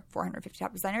over 450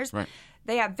 top designers. Right.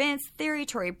 They have Vince, Theory,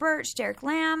 Tory Burch, Derek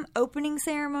Lam, Opening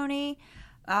Ceremony,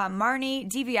 Marnie,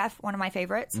 DVF, one of my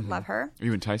favorites. Mm-hmm. Love her. Are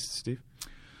you enticed, Steve?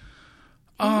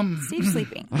 Steve's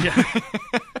sleeping. Yeah.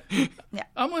 Yeah.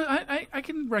 I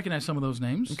can recognize some of those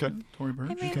names. Okay. Tory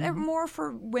Burch. I mean, they're more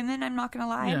for women, I'm not going to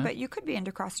lie, but you could be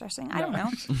into cross-dressing. I don't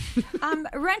know.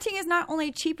 Renting is not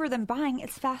only cheaper than buying,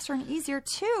 it's faster and easier,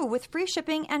 too, with free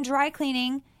shipping and dry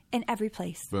cleaning in every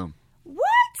place. Boom. What?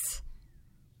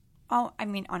 Oh, I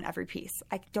mean, on every piece.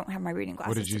 I don't have my reading glasses.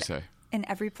 What did you today. say? In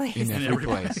every place. In every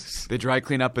place. They dry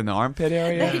clean up in the armpit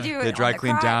area. They do. They dry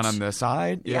clean crotch. down on the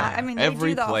side. Yeah, I mean, they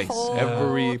every do the place. whole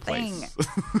Every thing. place.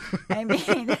 I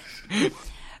mean,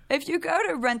 if you go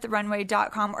to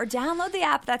renttherunway.com or download the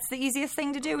app, that's the easiest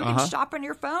thing to do. You can shop on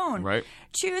your phone. Right.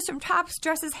 Choose from tops,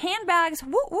 dresses, handbags.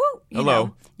 Woo woo. You Hello.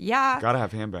 know. Yeah. Gotta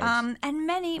have handbags. And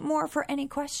many more for any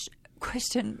question,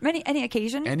 any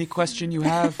occasion. Any question you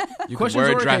have, you can Questions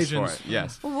wear a or dress occasions. for it.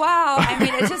 Yes. Wow. I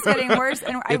mean, it's just getting worse.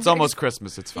 And It's almost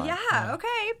Christmas. It's fine. Yeah,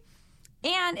 okay.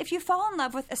 And if you fall in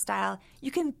love with a style, you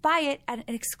can buy it at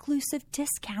an exclusive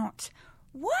discount.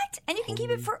 What? And you can keep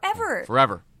it forever.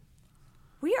 Forever.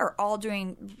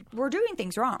 We're doing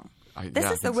things wrong. This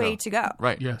Yeah, is the I think way so. to go.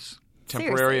 Right. Yes.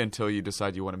 Temporary Seriously. until you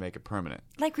decide you want to make it permanent.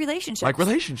 Like relationships. Like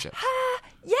relationships.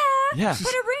 Yeah. Yes.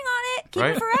 Put a ring on it. Keep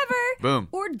Right? it forever. Boom.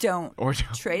 Or don't. Or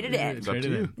don't. Trade it in. It's up to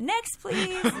you. Next,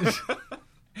 please.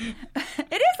 It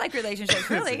is like relationships,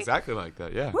 really. It's exactly like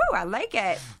that, yeah. Woo, I like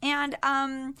it. And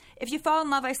if you fall in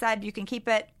love, I said, you can keep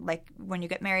it like when you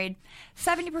get married.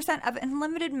 70% of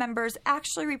Unlimited members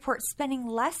actually report spending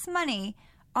less money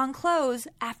on clothes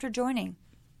after joining.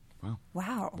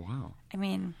 Wow. I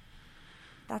mean,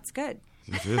 that's good.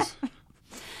 It is.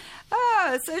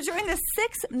 Oh, so join the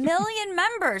 6 million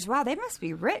members. Wow, they must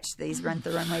be rich, these Rent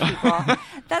the Runway people.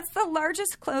 That's the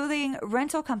largest clothing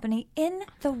rental company in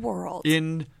the world.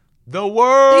 In the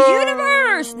world. The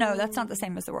universe! No, that's not the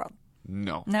same as the world.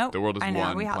 No. No. The world is I know.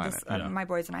 one We had planet. this, my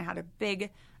boys and I had a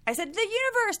big... I said, the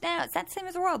universe! No, it's not the same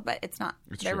as the world, but it's not.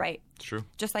 It's They're true. right. It's true.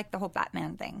 Just like the whole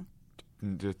Batman thing.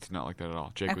 It's not like that at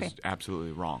all. Jake Okay. was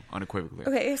absolutely wrong, unequivocally.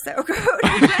 Okay, so go to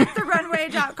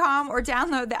renttherunway.com or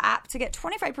download the app to get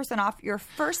 25% off your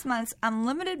first month's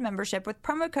unlimited membership with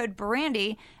promo code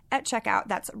Brandi at checkout.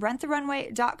 That's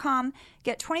renttherunway.com.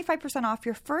 Get 25% off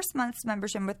your first month's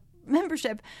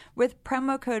membership with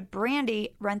promo code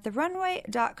Brandi.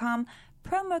 Renttherunway.com.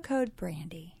 Promo code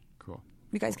Brandi. Cool.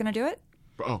 You guys gonna do it?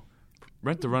 Oh,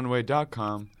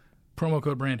 renttherunway.com. Promo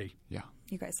code Brandi. Yeah.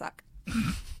 You guys suck.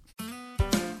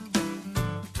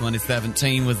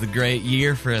 2017 was a great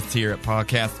year for us here at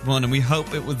Podcast One, and we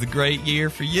hope it was a great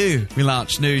year for you. We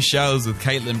launched new shows with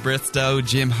Caitlin Bristow,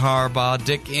 Jim Harbaugh,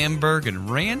 Dick Enberg, and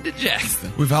Randy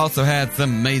Jackson. We've also had some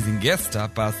amazing guests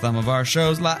stop by some of our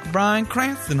shows, like Bryan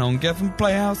Cranston on Geffen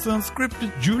Playhouse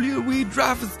Unscripted, Julia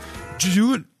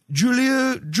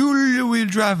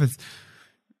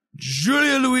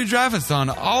Louis-Dreyfus on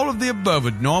All of the Above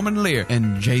with Norman Lear,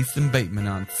 and Jason Bateman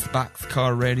on Spock's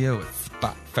Car Radio with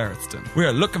Spock Ferriston. We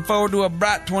are looking forward to a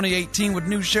bright 2018 with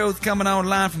new shows coming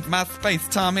online from MySpace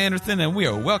Tom Anderson, and we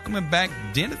are welcoming back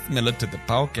Dennis Miller to the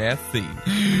podcast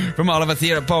scene. From all of us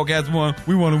here at Podcast One,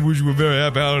 we want to wish you a very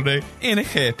happy holiday and a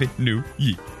happy new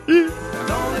year.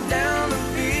 Going down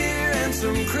a beer and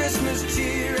some Christmas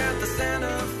cheer at the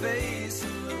Santa Fe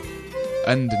Saloon.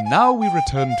 And now we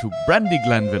return to Brandi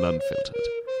Glanville Unfiltered.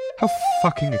 How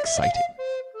fucking exciting.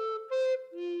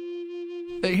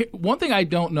 One thing I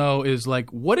don't know is,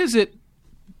 like, what is it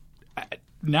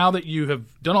now that you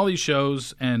have done all these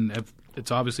shows and it's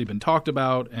obviously been talked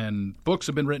about and books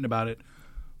have been written about it.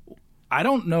 I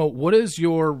don't know. What is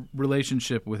your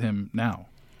relationship with him now?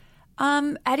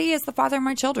 Eddie is the father of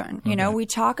my children. You know, we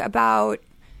talk about,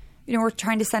 we're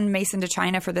trying to send Mason to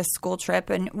China for this school trip,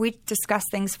 and we discuss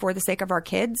things for the sake of our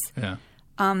kids. Yeah.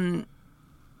 And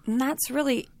that's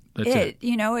really That's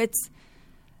it.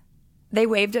 They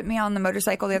waved at me on the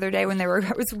motorcycle the other day when I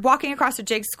was walking across to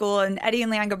Jake's school, and Eddie and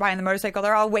Leon go by on the motorcycle.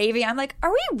 They're all waving. I'm like, are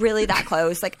we really that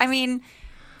close? Like, I mean,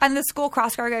 and the school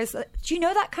cross guard goes, do you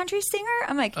know that country singer?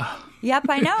 I'm like, yep,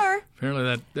 I know her.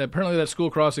 Apparently that school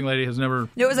crossing lady has never.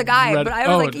 It was a guy, read, but I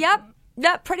was like,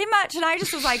 yep, pretty much. And I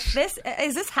just was like,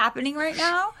 is this happening right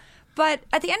now? But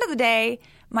at the end of the day,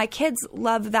 my kids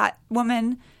love that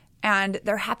woman, and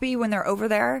they're happy when they're over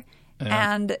there.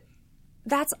 Yeah. And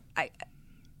that's,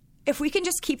 if we can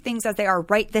just keep things as they are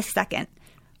right this second,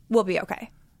 we'll be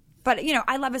okay. But,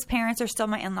 I love his parents. They're still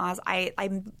my in-laws. I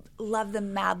love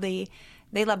them madly.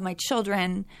 They love my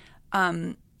children.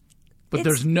 But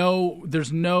there's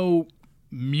no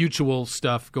mutual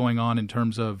stuff going on in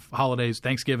terms of holidays,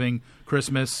 Thanksgiving,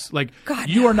 Christmas. Like, God,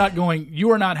 you are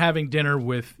not having dinner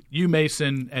with you,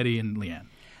 Mason, Eddie, and Leanne.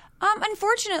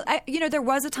 Unfortunately, there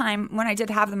was a time when I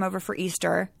did have them over for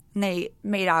Easter, and they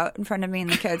made out in front of me and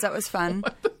the kids. That was fun.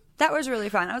 That was really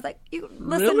fun. I was like, listen,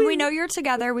 Really? we know you're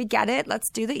together. We get it. Let's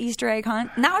do the Easter egg hunt.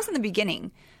 And that was in the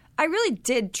beginning. I really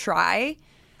did try,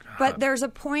 but there's a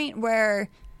point where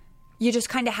you just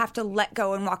kind of have to let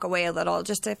go and walk away a little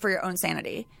just for your own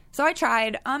sanity. So I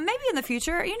tried. Maybe in the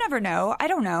future. You never know. I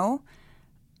don't know.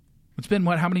 It's been,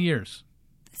 how many years?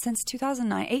 Since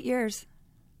 2009, 8 years.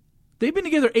 They've been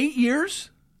together 8 years?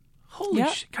 Holy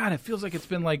Yep. shit. God, it feels like it's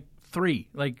been like 3.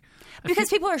 Like Because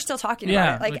people are still talking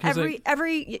Yeah, about it. Like because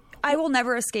every I will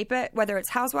never escape it, whether it's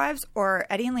Housewives or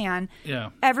Eddie and Leanne. Yeah.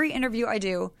 Every interview I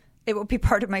do, it will be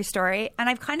part of my story. And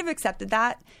I've kind of accepted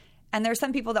that. And there's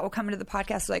some people that will come into the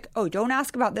podcast like, oh, don't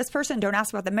ask about this person. Don't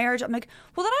ask about the marriage. I'm like,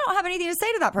 well, then I don't have anything to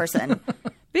say to that person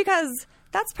because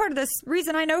that's part of this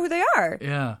reason I know who they are.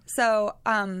 Yeah. So,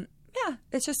 yeah,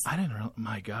 it's just.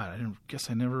 My God, I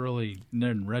never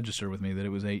didn't register with me that it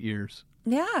was 8 years.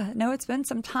 Yeah, no, it's been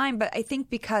some time. But I think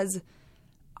because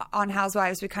on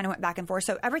Housewives, we kind of went back and forth.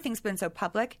 So everything's been so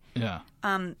public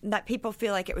that people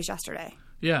feel like it was yesterday.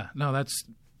 Yeah, no, that's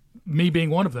me being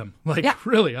one of them. Like, Yeah.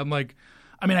 really, I'm like,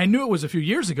 I mean, I knew it was a few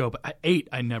years ago, but 8,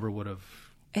 I never would have.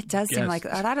 It does seem like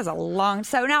that is a long.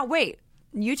 So now, wait,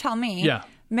 you tell me. Yeah.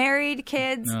 Married,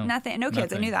 kids, nothing. No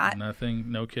kids. I knew that.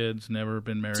 Nothing, no kids, never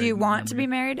been married. Do you want to be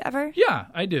married ever? Yeah,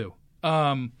 I do.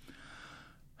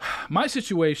 My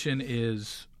situation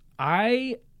is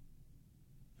I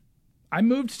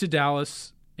moved to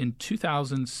Dallas in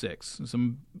 2006. So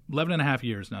I'm 11 and a half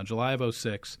years now, July of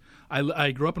 06.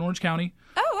 I grew up in Orange County.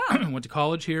 Oh, wow. Went to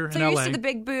college here in So LA. you're used to the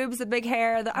big boobs, the big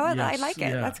hair. I like it.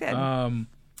 Yeah. That's good.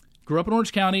 Grew up in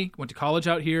Orange County, went to college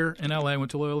out here in LA,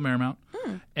 went to Loyola Marymount,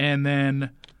 and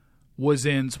then was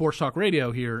in sports talk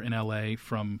radio here in LA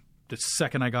from the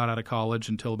second I got out of college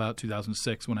until about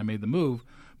 2006 when I made the move.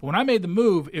 But when I made the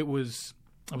move, I was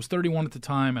 31 at the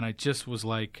time, and I just was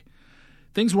like,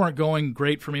 things weren't going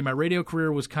great for me. My radio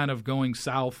career was kind of going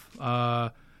south.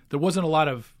 There wasn't a lot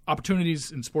of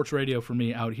opportunities in sports radio for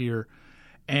me out here.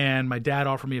 And my dad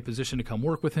offered me a position to come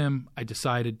work with him. I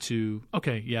decided to,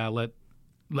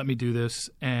 let me do this.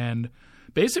 And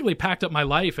basically packed up my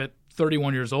life at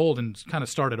 31 years old and kind of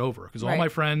started over. Because all my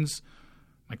friends,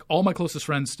 like all my closest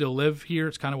friends still live here.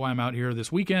 It's kind of why I'm out here this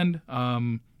weekend.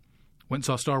 Went and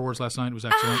saw Star Wars last night. It was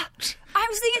excellent.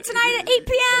 I'm seeing it tonight at 8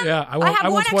 p.m. Yeah, I have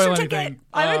won't one spoil extra anything. ticket.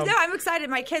 I'm excited.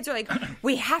 My kids are like,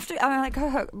 we have to. I'm like,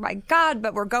 oh my God,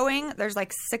 but we're going. There's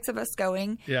like 6 of us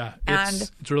going. Yeah, and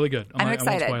it's really good. I'm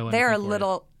excited. They're a for you.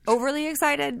 little overly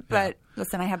excited, but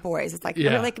listen, I have boys. It's like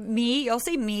they're like me. You'll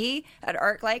see me at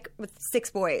ARC like with 6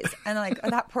 boys, and they're like, oh,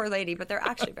 that poor lady, but they're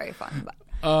actually very fun.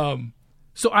 But.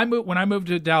 So when I moved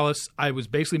to Dallas, I was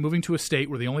basically moving to a state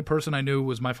where the only person I knew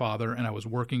was my father, and I was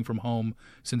working from home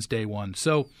since day one.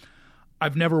 So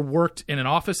I've never worked in an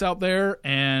office out there,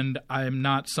 and I'm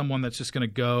not someone that's just going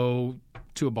to go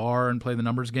to a bar and play the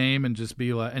numbers game and just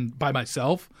be like, and by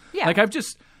myself. Yeah. Like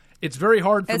it's very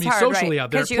hard for me socially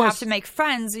out there. Because you have to make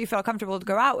friends you feel comfortable to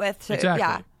go out with. Exactly.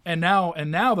 Yeah. And now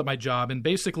that my job, and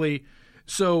basically,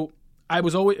 so I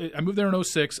moved there in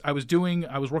 2006. I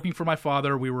was working for my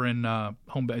father. We were in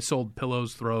home. I sold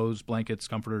pillows, throws, blankets,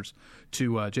 comforters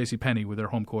to JCPenney with their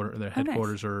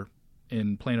headquarters are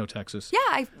in Plano, Texas. Yeah,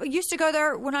 I used to go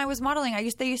there when I was modeling.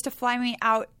 They used to fly me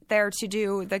out there to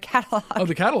do the catalog. Oh,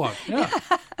 the catalog. Yeah.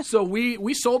 So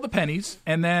we sold the pennies,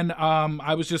 and then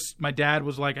my dad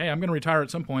was like, "Hey, I'm going to retire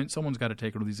at some point. Someone's got to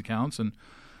take over these accounts, and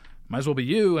might as well be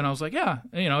you." And I was like, yeah,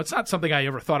 it's not something I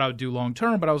ever thought I would do long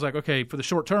term, but I was like, okay, for the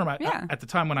short term, at the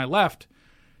time when I left,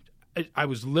 I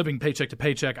was living paycheck to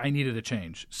paycheck. I needed a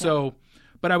change. So,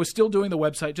 but I was still doing the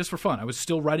website just for fun. I was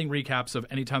still writing recaps of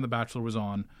any time The Bachelor was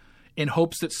on in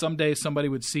hopes that someday somebody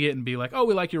would see it and be like, oh,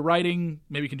 we like your writing.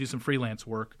 Maybe you can do some freelance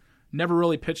work. Never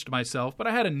really pitched myself, but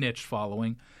I had a niche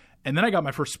following. And then I got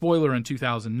my first spoiler in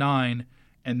 2009,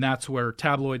 and that's where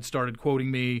tabloids started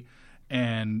quoting me.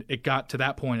 And it got to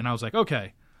that point, and I was like,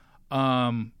 okay,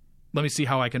 let me see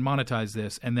how I can monetize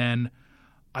this. And then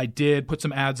I did put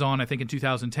some ads on, I think, in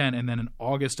 2010, and then in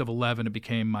August of 11, it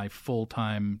became my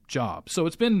full-time job. So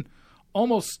it's been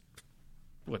almost,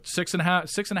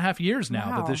 6.5 years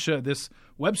now that this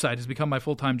website has become my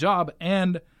full-time job.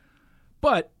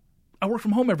 But I work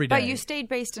from home every day. But you stayed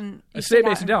based in... I stayed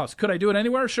based in Dallas. Could I do it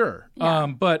anywhere? Sure. Yeah.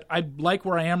 But I like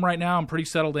where I am right now. I'm pretty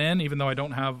settled in, even though I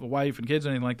don't have a wife and kids or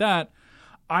anything like that.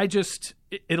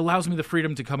 It allows me the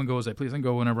freedom to come and go as I please and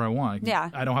go whenever I want. Yeah.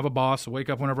 I don't have a boss. I wake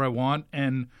up whenever I want.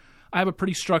 And I have a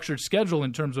pretty structured schedule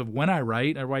in terms of when I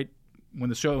write. I write when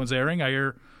the show is airing.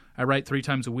 I write 3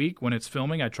 times a week. When it's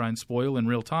filming, I try and spoil in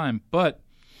real time. But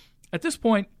at this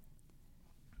point,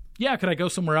 could I go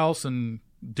somewhere else and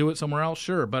do it somewhere else?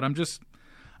 Sure. But I'm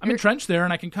entrenched there,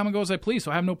 and I can come and go as I please.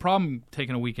 So I have no problem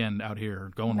taking a weekend out here or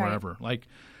going wherever.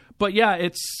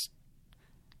 It's...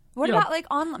 What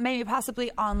about maybe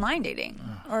possibly online dating,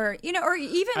 or or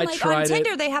even like on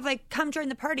Tinder they have like come join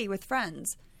the party with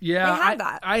friends. Yeah, they have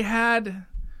that.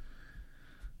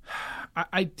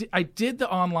 I did the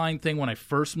online thing when I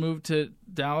first moved to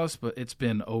Dallas, but it's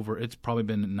probably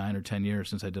been 9 or 10 years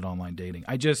since I did online dating.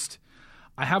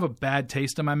 I have a bad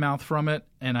taste in my mouth from it,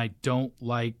 and I don't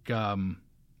like.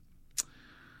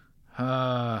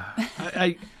 I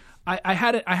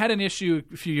had an issue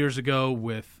a few years ago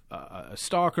with a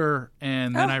stalker,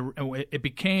 and then it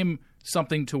became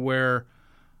something to where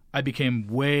I became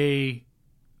way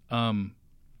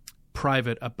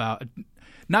private about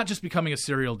not just becoming a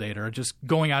serial dater, just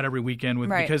going out every weekend with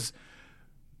because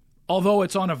although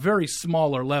it's on a very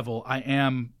smaller level, I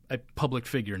am a public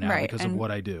figure now because of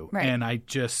what I do, and I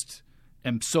just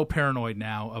am so paranoid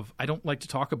now of I don't like to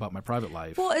talk about my private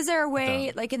life. Well, is there a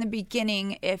way, like in the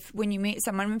beginning, when you meet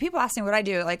someone, when people ask me what I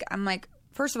do, like I'm like,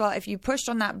 first of all, if you pushed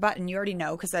on that button, you already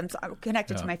know because I'm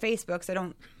connected to my Facebook,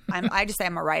 so I just say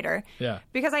I'm a writer,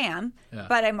 because I am,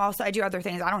 but I do other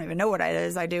things. I don't even know what it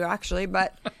is I do actually,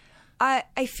 but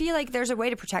I feel like there's a way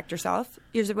to protect yourself.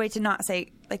 There's a way to not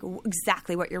say like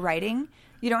exactly what you're writing.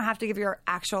 You don't have to give your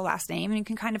actual last name, and you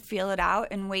can kind of feel it out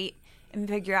and wait and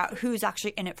figure out who's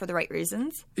actually in it for the right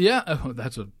reasons. Yeah,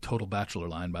 that's a total Bachelor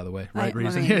line, by the way. Right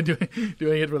reason,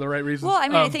 doing it for the right reasons. Well, I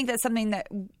mean, I think that's something that,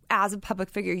 as a public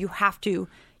figure, you have to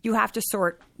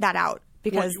sort that out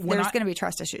because there's going to be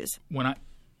trust issues.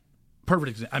 Perfect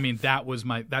example. I mean,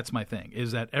 that's my thing.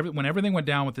 Is that when everything went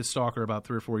down with this stalker about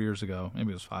 3 or 4 years ago,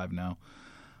 maybe it was 5 now,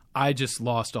 I just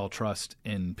lost all trust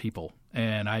in people,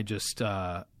 and I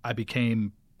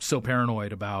became so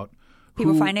paranoid about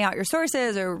people finding out your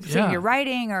sources or seeing your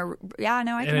writing or I can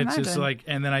imagine. And it's just like,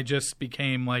 and then I just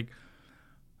became like,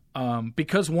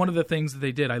 because one of the things that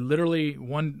they did, I literally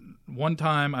one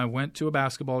time I went to a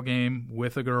basketball game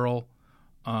with a girl.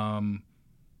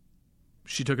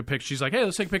 She took a picture. She's like, "Hey,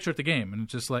 let's take a picture at the game," and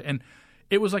it's just like, and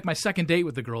it was like my second date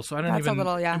with the girl, so I didn't even.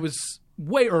 It was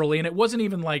way early, and it wasn't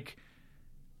even like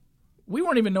we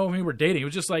weren't even knowing we were dating. It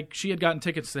was just like she had gotten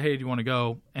tickets to, "Hey, do you want to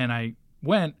go?" And I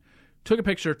went. Took a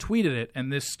picture, tweeted it,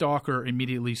 and this stalker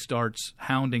immediately starts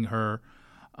hounding her.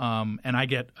 And I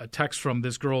get a text from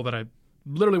this girl that I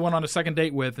literally went on a second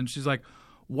date with, and she's like,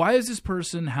 "Why is this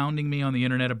person hounding me on the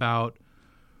internet about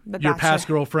your past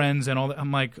girlfriends and all that?"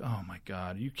 I'm like, "Oh my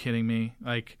God, are you kidding me?"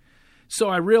 Like, so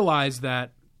I realized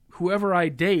that whoever I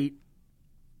date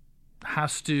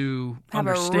has to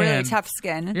understand. Have a really tough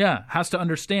skin. Yeah, has to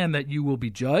understand that you will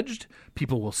be judged.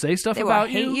 People will say stuff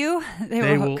about you. They will hate you.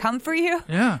 They will come for you.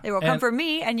 Yeah. They will come for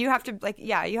me, and you have to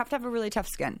you have to have a really tough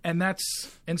skin.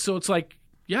 And so it's like,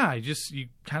 you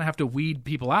kind of have to weed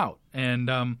people out. And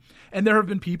there have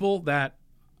been people that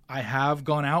I have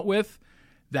gone out with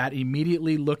that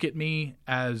immediately look at me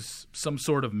as some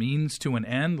sort of means to an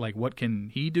end, like what can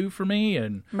he do for me?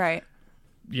 And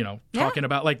talking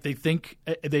about like they think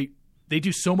they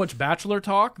do so much Bachelor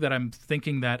talk that I'm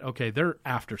thinking that, okay, they're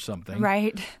after something.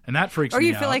 Right. And that freaks me out. Or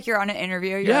you feel like you're on an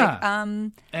interview. You're like,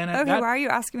 why are you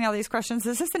asking me all these questions?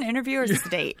 Is this an interview or is this a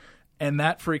date? And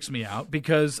that freaks me out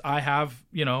because I have,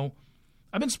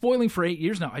 I've been spoiling for 8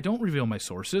 years now. I don't reveal my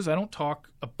sources. I don't talk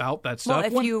about that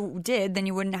stuff. Well, if you did, then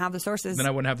you wouldn't have the sources. Then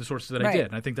I wouldn't have the sources that I did.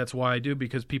 And I think that's why I do,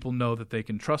 because people know that they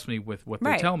can trust me with what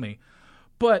they tell me.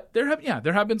 But there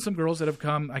have been some girls that have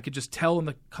come. I could just tell in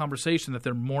the conversation that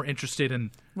they're more interested in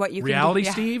reality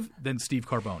Steve than Steve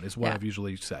Carbone is what I've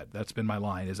usually said. That's been my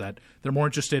line, is that they're more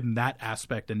interested in that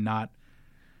aspect and not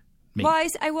me. Well,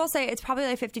 I will say it's probably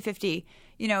like 50-50.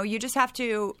 You just have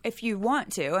to, if you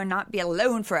want to and not be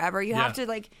alone forever, you have to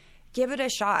like give it a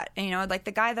shot. And, like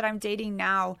the guy that I'm dating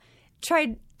now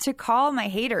tried to call my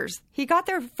haters. He got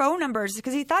their phone numbers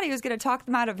because he thought he was going to talk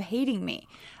them out of hating me.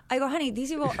 I go, honey, these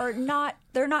people are not,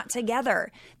 they're not together.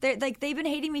 They're like, they've been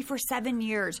hating me for 7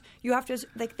 years. You have to,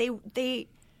 like,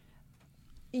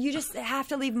 you just have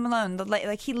to leave them alone.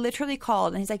 Like, he literally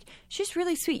called and he's like, she's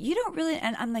really sweet. You don't really,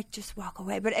 and I'm like, just walk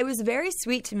away. But it was very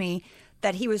sweet to me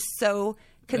that he was so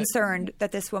concerned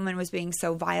that this woman was being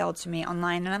so vile to me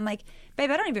online. And I'm like,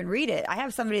 babe, I don't even read it. I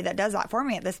have somebody that does that for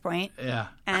me at this point. Yeah.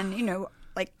 And,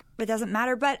 like, it doesn't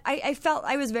matter. But I felt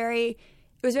it was very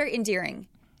endearing.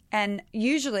 And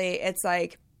usually it's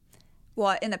like,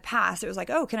 well, in the past, it was like,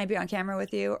 oh, can I be on camera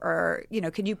with you? Or,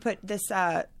 can you put this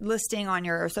listing on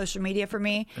your social media for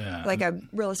me? Yeah. Like a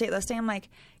real estate listing. I'm like,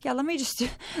 yeah, let me just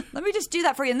do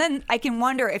that for you. And then I can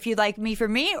wonder if you like me for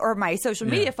me or my social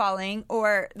media following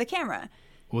or the camera.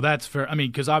 Well, that's fair. I mean,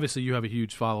 because obviously you have a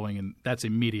huge following, and that's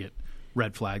immediate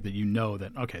red flag that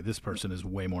that, okay, this person is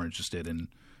way more interested in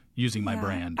using my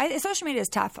brand. Social media is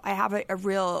tough. I have a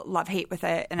real love-hate with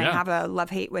it, and I have a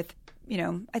love-hate with,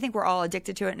 I think we're all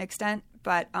addicted to it to an extent,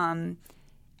 but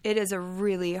it is a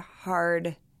really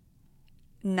hard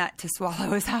nut to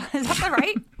swallow. Is that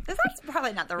right? That's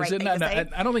probably not the right thing not, to say.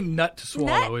 I don't think nut to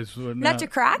swallow is... Nut to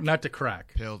crack? Nut to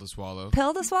crack. Pill to swallow.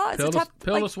 Pill to swallow?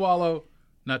 Pill to swallow,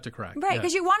 nut to crack. Right,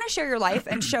 because you want to share your life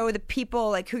and show the people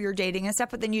like who you're dating and stuff,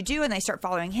 but then you do, and they start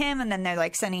following him, and then they're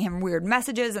like sending him weird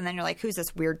messages, and then you're like, who's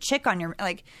this weird chick on your...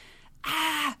 Like,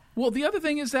 Well, the other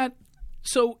thing is that,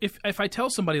 so if I tell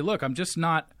somebody, look, I'm just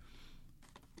not...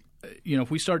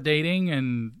 if we start dating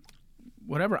and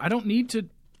whatever, I don't need to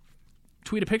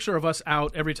tweet a picture of us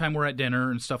out every time we're at dinner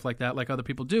and stuff like that, like other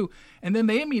people do. And then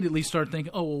they immediately start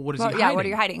thinking, oh, well, what is he hiding? Yeah, what are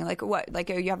you hiding? Like what? Like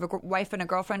you have a wife and a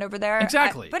girlfriend over there?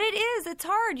 Exactly. But it's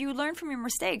hard. You learn from your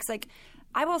mistakes. Like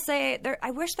I will say,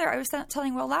 I was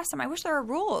telling Will last time, I wish there were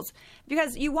rules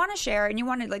because you want to share and you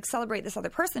want to like celebrate this other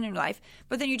person in your life,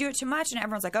 but then you do it too much and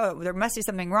everyone's like, oh, there must be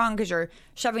something wrong because you're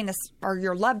shoving this or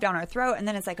your love down our throat. And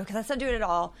then it's like, okay, let's not do it at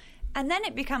all. And then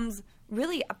it becomes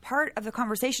really a part of the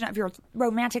conversation of your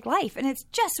romantic life. And it's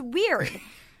just weird.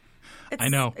 It's I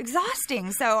know.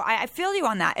 Exhausting. So I feel you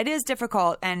on that. It is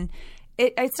difficult. And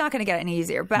it's not going to get any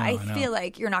easier. But I feel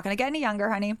like you're not going to get any younger,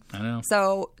 honey. I know.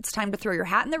 So it's time to throw your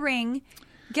hat in the ring,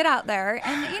 get out there.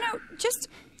 And, just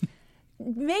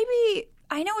maybe –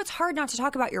 I know it's hard not to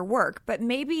talk about your work. But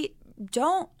maybe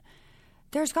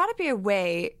there's got to be a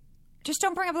way – just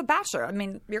don't bring up The Bachelor. I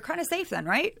mean, you're kind of safe then,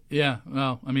 right? Yeah.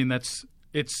 Well, I mean, it's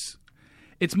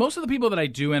most of the people that I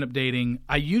do end up dating.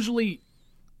 I usually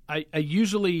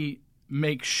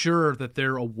make sure that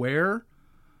they're aware.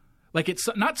 Like it's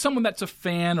not someone that's a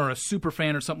fan or a super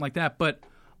fan or something like that, but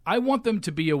I want them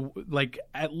to be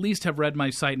at least have read my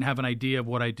site and have an idea of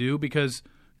what I do, because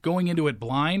going into it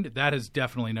blind, that has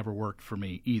definitely never worked for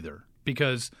me either.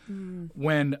 Because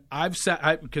when I've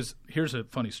because here's a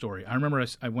funny story. I remember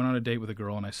I went on a date with a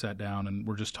girl and I sat down and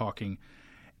we're just talking,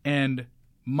 and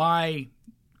my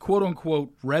quote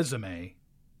unquote resume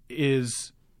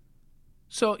is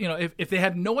if they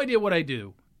have no idea what I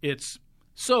do, it's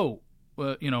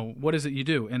what is it you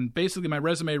do? And basically my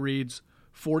resume reads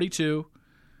 42,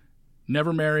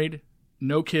 never married,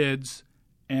 no kids,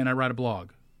 and I write a blog.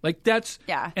 Like that's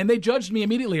and they judged me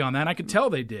immediately on that. And I could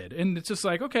tell they did, and it's just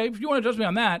like, okay, if you want to judge me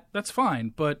on that, that's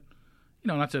fine. But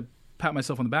not to pat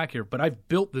myself on the back here, but I've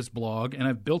built this blog and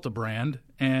I've built a brand,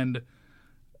 and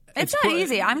it's not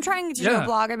easy. I'm trying to do a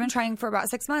blog. I've been trying for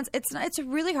about 6 months. It's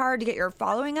really hard to get your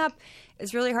following up.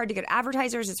 It's really hard to get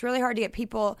advertisers. It's really hard to get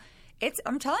people.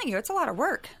 I'm telling you, it's a lot of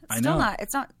work.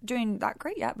 It's not doing that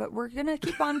great yet, but we're gonna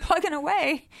keep on plugging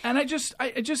away. And I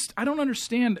don't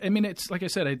understand. I mean, it's like I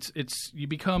said, it's you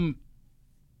become.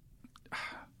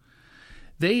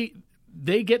 They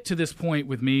get to this point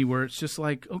with me where it's just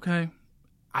like, okay,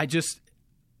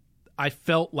 I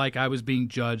felt like I was being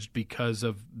judged because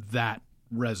of that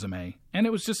resume, and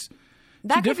it was just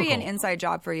that could be an inside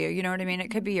job for you. You know what I mean? It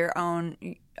could be your own.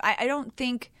 I don't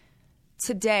think.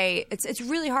 Today, it's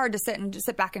really hard to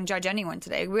sit back and judge anyone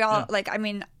today. We all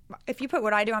if you put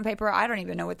what I do on paper, I don't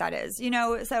even know what that is.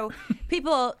 So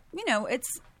people,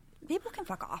 people can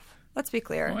fuck off. Let's be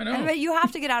clear. Oh, I know. But you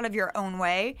have to get out of your own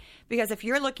way, because if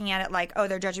you're looking at it like, oh,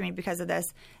 they're judging me because of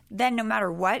this, then no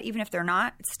matter what, even if they're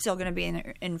not, it's still going to be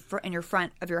in your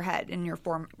front of your head, in your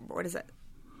form. What is it?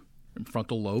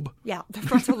 Frontal lobe. Yeah, the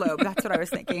frontal lobe. That's what I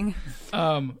was thinking.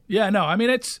 I mean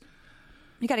it's.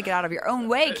 You got to get out of your own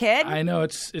way, kid. I know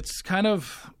it's kind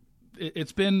of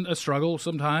it's been a struggle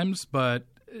sometimes, but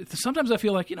sometimes I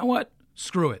feel like, you know what?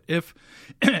 Screw it.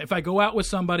 If I go out with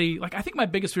somebody, like I think my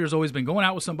biggest fear has always been going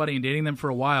out with somebody and dating them for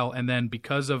a while, and then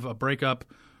because of a breakup,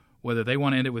 whether they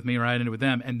want to end it with me or I end it with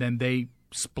them, and then they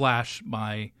splash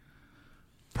my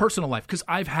personal life, because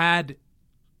I've had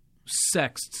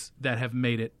sexts that have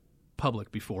made it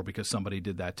public before because somebody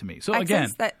did that to me. So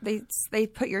again, that they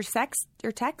put your text.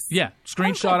 Yeah,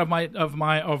 screenshot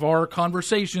of our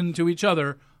conversation to each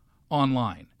other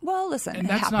online. Well, listen, and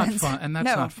that's not fun. And that's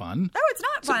not fun. No, it's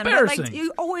not fun. Embarrassing. But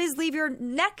you always leave your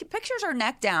pictures are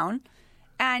neck down.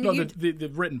 And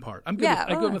the written part. I'm good.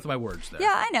 I'm good with my words there.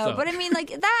 Yeah, I know, but I mean, like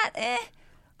that.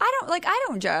 I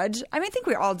don't judge. I mean, I think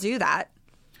we all do that.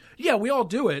 Yeah, we all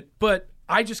do it, but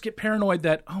I just get paranoid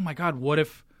that, oh my God, what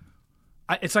if?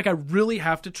 It's like I really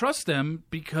have to trust them,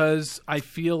 because I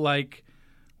feel like,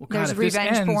 well, God, there's if revenge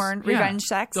this ends, porn, revenge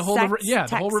sex, the whole sex,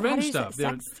 the whole revenge stuff.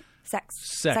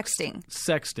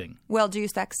 Sexting. Well, do you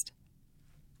sext?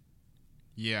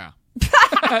 Yeah.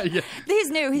 Yeah. He's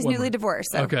new. He's newly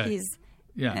divorced. So okay.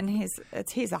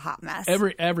 He's a hot mess.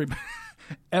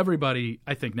 Everybody,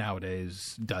 I think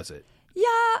nowadays does it. Yeah,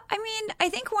 I mean, I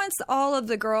think once all of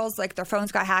the girls, like, their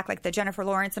phones got hacked, like the Jennifer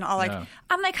Lawrence and all, like,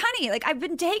 I'm like, honey, like, I've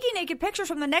been taking naked pictures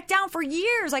from the neck down for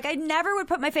years. Like, I never would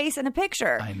put my face in a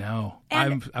picture. I know.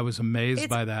 I was amazed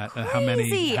by that, how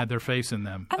many had their face in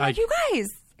them. I'm like, you guys,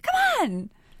 come on.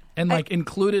 And like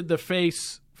included the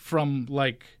face from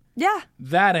like Yeah.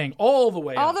 that angle all the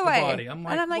way All up the way. body. I'm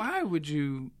like, why would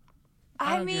you?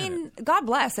 I mean, God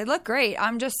bless. They look great.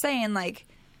 I'm just saying, like,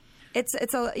 it's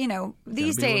a, you know,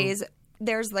 these days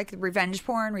there's like revenge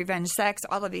porn, revenge sex,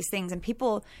 all of these things, and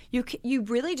people, you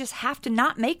really just have to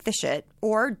not make the shit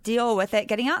or deal with it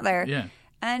getting out there. Yeah.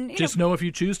 And just know if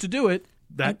you choose to do it,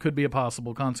 that could be a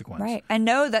possible consequence. Right. And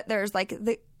know that there's like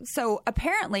so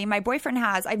apparently my boyfriend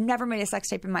has, I've never made a sex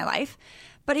tape in my life,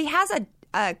 but he has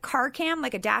a car cam,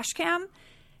 like a dash cam,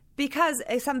 because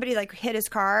somebody like hit his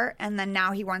car and then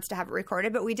now he wants to have it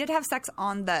recorded. But we did have sex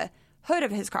on the hood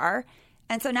of his car.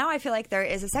 And so now I feel like there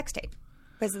is a sex tape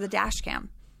because of the dash cam.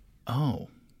 Oh,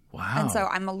 wow. And so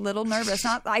I'm a little nervous.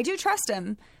 I do trust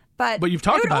him, but you've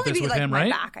talked it would about only this be with like him, my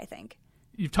right? back, I think.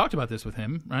 You've talked about this with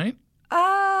him, right?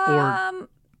 Not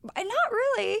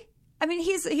really. I mean,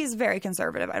 he's very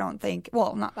conservative. I don't think.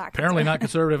 Well, not that. Apparently, not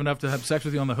conservative enough to have sex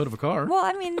with you on the hood of a car. Well,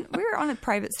 I mean, we were on a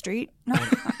private street. No,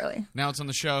 not really. Now it's on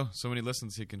the show, so when he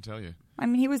listens, he can tell you. I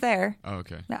mean, he was there. Oh,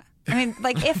 okay. Yeah. I mean,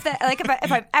 like if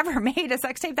I've ever made a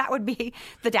sex tape, that would be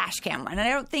the dash cam one, and I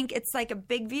don't think it's like a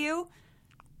big view.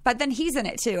 But then he's in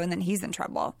it too, and then he's in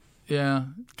trouble. Yeah.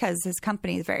 Because his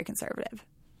company is very conservative.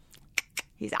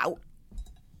 He's out.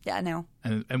 Yeah, I know.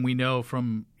 And we know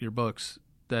from your books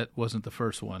that wasn't the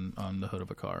first one on the hood of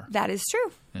a car. That is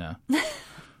true. Yeah.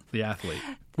 The athlete.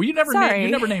 Well, you never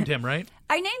named him, right?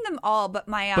 I named them all, but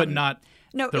my but not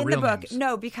no the in real the book. names.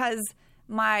 No, because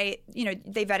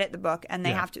they've edit the book and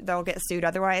they'll get sued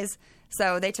otherwise.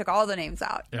 So they took all the names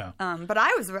out. Yeah. But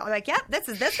I was like, yep, this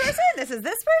is this person, this is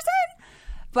this person.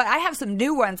 But I have some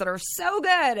new ones that are so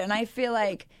good, and I feel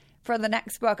like for the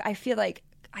next book, I feel like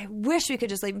I wish we could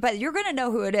just leave. But you're going to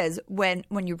know who it is when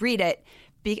you read it.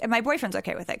 And my boyfriend's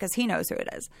okay with it because he knows who it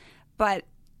is. But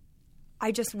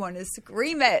I just want to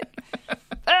scream it.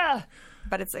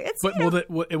 But it's. But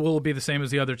will it be the same as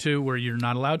the other two, where you're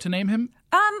not allowed to name him?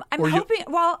 I'm hoping.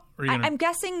 I'm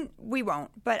guessing we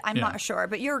won't, but I'm not sure.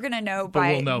 But you're going to know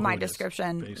by my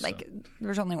description. Like,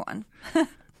 there's only one.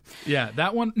 Yeah,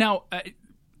 that one. Now,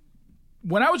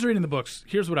 when I was reading the books,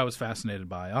 here's what I was fascinated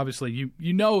by. Obviously,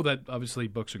 you know that obviously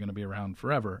books are going to be around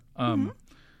forever.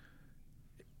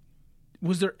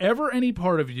 Was there ever any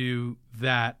part of you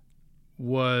that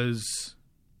was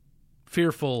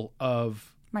fearful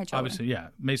of my children? Obviously, yeah,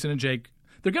 Mason and Jake.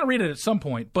 They're going to read it at some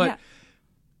point, but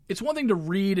it's one thing to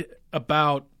read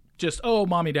about just,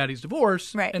 mommy, daddy's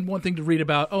divorce, right, and one thing to read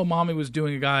about, mommy was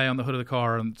doing a guy on the hood of the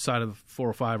car on the side of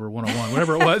 405 or 101,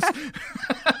 whatever it was.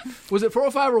 Was it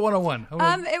 405 or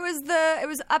 101? It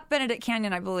was up Benedict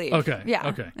Canyon, I believe. Okay. Yeah.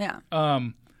 Okay. Yeah.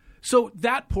 So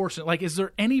that portion, like, is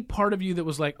there any part of you that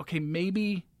was like, okay,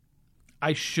 maybe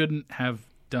I shouldn't have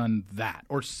done that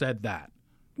or said that?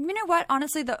 You know what?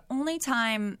 Honestly, the only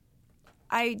time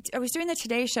I was doing the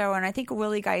Today Show, and I think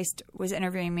Willie Geist was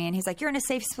interviewing me, and he's like, "You're in a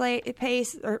safe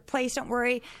place. Don't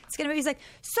worry. It's gonna be." He's like,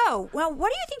 "So, well,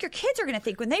 what do you think your kids are gonna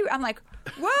think when they?" I'm like,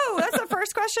 "Whoa, that's the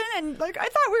first question," and like, I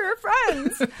thought we were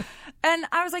friends. And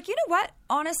I was like, you know what?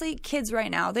 Honestly, kids right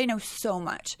now, they know so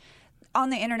much on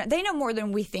the internet. They know more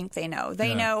than we think they know.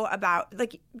 They know about,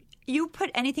 like, you put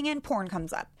anything in, porn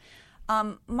comes up.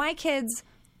 My kids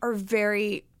are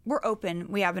we're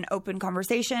open. We have an open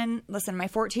conversation. Listen, my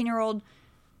 14-year-old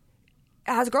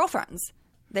has girlfriends.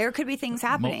 There could be things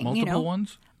happening. Multiple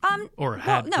ones? Or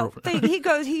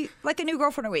he like a new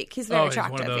girlfriend a week. He's very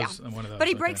attractive. He's one of those, but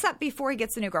he breaks up before he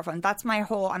gets a new girlfriend. That's my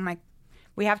whole. I'm like,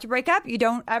 we have to break up. You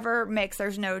don't ever mix.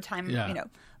 There's no time,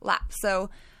 lapse. So,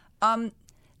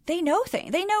 they know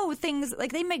things. They know things.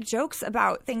 Like, they make jokes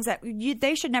about things that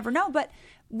they should never know. But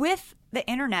with the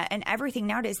internet and everything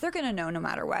nowadays, they're going to know no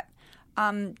matter what.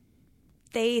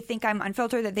 They think I'm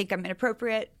unfiltered. They think I'm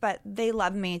inappropriate, but they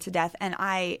love me to death, and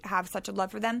I have such a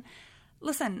love for them.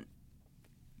 Listen,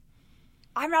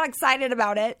 I'm not excited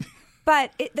about it,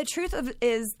 but the truth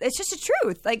is it's just a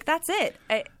truth. Like, that's it.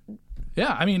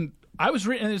 Yeah, I mean, I was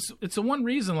reading. It's the one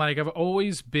reason. Like, I've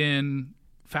always been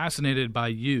fascinated by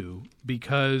you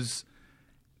because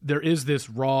there is this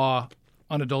raw,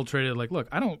 unadulterated. Like, look,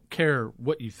 I don't care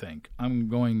what you think. I'm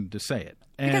going to say it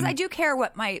because I do care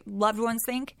what my loved ones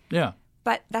think. Yeah.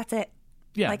 But that's it.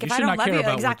 Yeah, like, if I don't love you,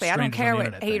 exactly, I don't care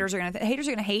what haters are going to think. Haters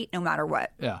are going to hate no matter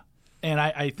what. Yeah, and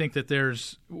I think that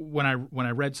there's when I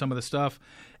read some of the stuff,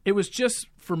 it was just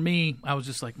for me. I was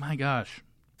just like, my gosh,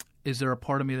 is there a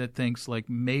part of me that thinks like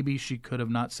maybe she could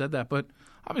have not said that? But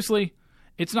obviously,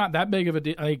 it's not that big of a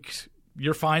deal. Like,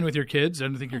 you're fine with your kids. I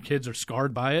don't think your kids are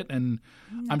scarred by it, and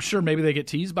I'm sure maybe they get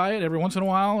teased by it every once in a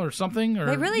while or something. Or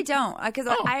they really don't, because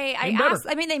I better. asked.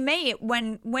 I mean, they may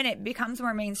when it becomes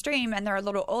more mainstream and they're a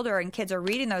little older and kids are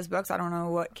reading those books. I don't know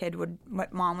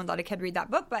what mom would let a kid read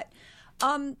that book, but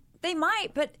they might.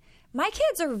 But my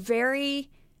kids are very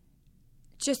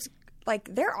just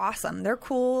like they're awesome. They're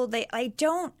cool.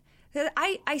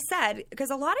 I said,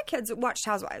 because a lot of kids watched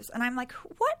Housewives, and I'm like,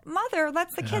 what mother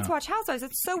lets the kids watch Housewives?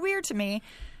 It's so weird to me.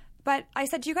 But I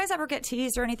said, do you guys ever get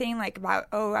teased or anything like about,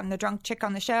 oh, I'm the drunk chick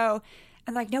on the show?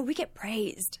 And like, no, we get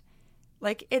praised.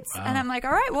 Like and I'm like,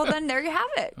 all right, well then there you have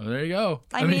it. Well, there you go.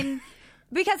 I mean,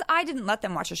 because I didn't let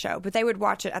them watch a show, but they would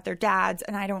watch it at their dad's,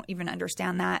 and I don't even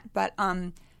understand that. But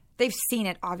they've seen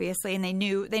it obviously, and they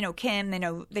know Kim, they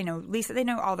know Lisa, they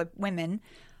know all the women.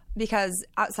 Because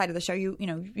outside of the show, you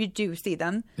do see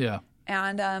them. Yeah.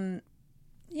 And,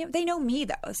 they know me,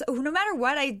 though. So no matter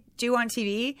what I do on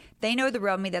TV, they know the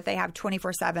real me that they have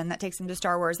 24/7 that takes them to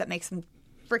Star Wars, that makes them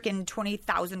freaking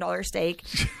 $20,000 steak.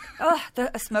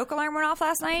 A smoke alarm went off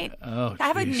last night. Oh, I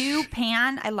have a new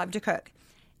pan I love to cook.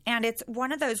 And it's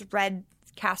one of those red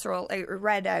casserole,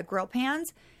 grill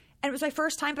pans. And it was my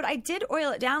first time, but I did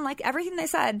oil it down like everything they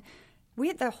said.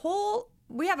 My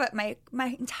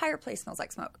entire place smells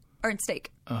like smoke or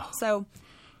steak. Oh. So,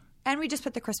 and we just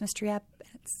put the Christmas tree up.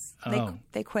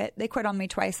 They quit. They quit on me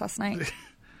twice last night.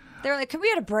 They were like, "Can we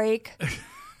get a break?" I'm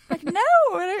like, no.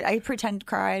 I pretend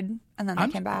cried, and then they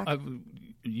came back.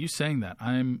 You saying that,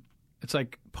 it's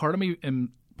like part of me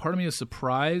is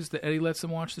surprised that Eddie lets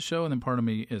them watch the show, and then part of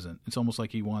me isn't. It's almost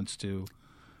like he wants to,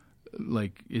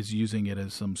 is using it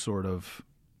as some sort of,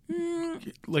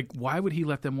 why would he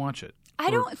let them watch it? I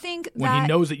don't think that... When he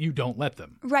knows that you don't let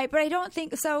them. Right, but I don't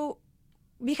think... So,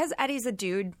 because Eddie's a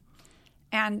dude,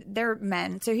 and they're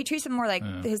men, so he treats them more like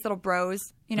his little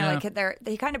bros. He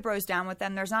kind of bros down with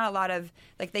them. There's not a lot of...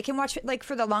 they can watch...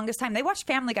 for the longest time, they watch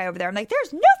Family Guy over there. I'm like,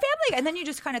 there's no Family Guy! And then you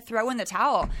just kind of throw in the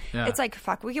towel. Yeah. It's like,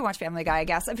 fuck, we can watch Family Guy, I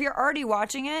guess. If you're already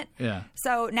watching it. Yeah.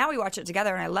 So, now we watch it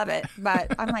together, and I love it.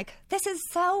 But I'm like, this is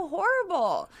so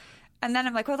horrible. And then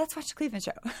I'm like, well, let's watch the Cleveland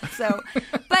show. So,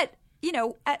 but...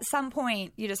 at some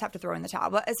point, you just have to throw in the towel.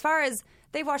 But as far as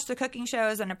they've watched the cooking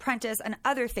shows and Apprentice and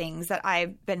other things that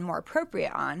I've been more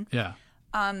appropriate on. Yeah.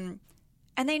 And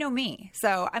they know me.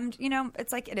 So I'm,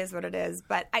 it's like it is what it is.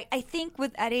 But I think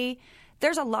with Eddie,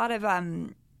 there's a lot of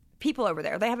people over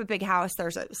there. They have a big house.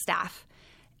 There's a staff.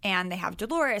 And they have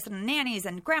Dolores and nannies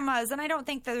and grandmas. And I don't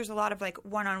think that there's a lot of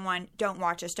one-on-one, don't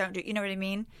watch us, don't do, you know what I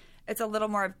mean? It's a little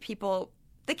more of people.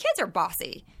 The kids are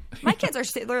bossy. My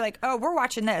kids they're like, oh, we're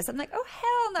watching this. I'm like, oh,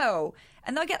 hell no.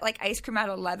 And they'll get ice cream at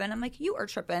 11. I'm like, you are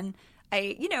tripping.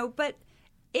 But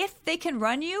if they can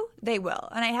run you, they will.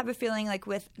 And I have a feeling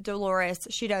with Dolores,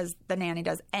 the nanny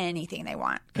does anything they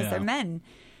want because they're men.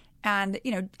 And,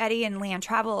 Eddie and Leanne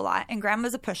travel a lot. And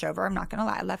Grandma's a pushover. I'm not going to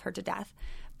lie. I love her to death.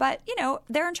 But,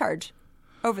 they're in charge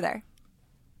over there.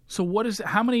 So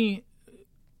how many,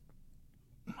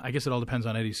 I guess it all depends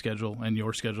on Eddie's schedule and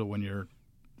your schedule when you're,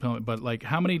 but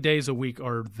how many days a week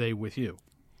are they with you?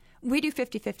 We do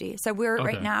 50-50. So we're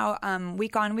right now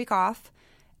week on, week off.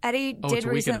 Eddie did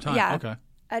recently. Yeah. Okay.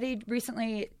 Eddie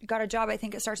recently got a job. I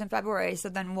think it starts in February. So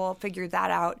then we'll figure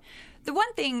that out. The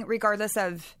one thing, regardless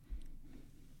of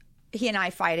he and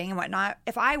I fighting and whatnot,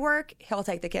 if I work, he'll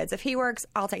take the kids. If he works,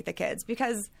 I'll take the kids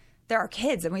because they're our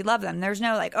kids and we love them. There's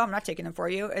no oh, I'm not taking them for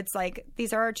you. It's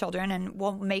these are our children, and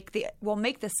we'll make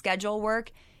the schedule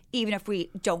work. Even if we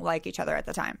don't like each other at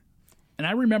the time. And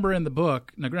I remember in the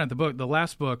book, now granted, the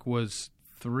last book was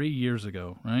 3 years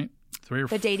ago, right?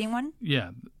 The dating one?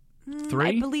 Yeah. 3?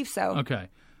 I believe so. Okay.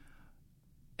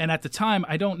 And at the time,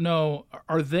 I don't know,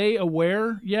 are they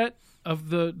aware yet of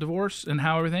the divorce and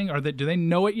how everything? Do they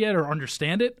know it yet or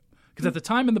understand it? Because at the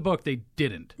time in the book, they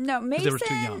didn't. No, Mason. They were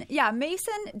too young. Yeah,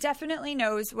 Mason definitely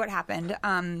knows what happened,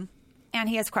 and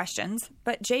he has questions.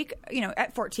 But Jake,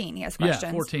 at 14, he has questions.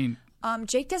 Yeah, 14.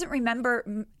 Jake doesn't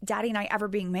remember Daddy and I ever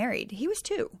being married. He was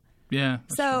 2. Yeah.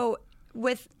 So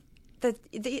with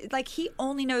he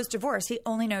only knows divorce. He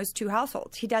only knows 2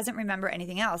 households. He doesn't remember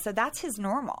anything else. So that's his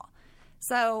normal.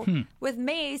 So with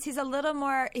Mace, he's a little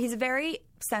more. He's very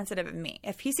sensitive of me.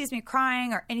 If he sees me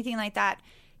crying or anything like that,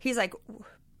 he's like,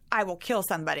 I will kill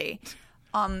somebody.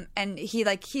 And he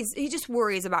just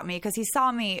worries about me because he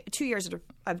saw me 2 years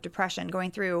of depression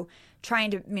going through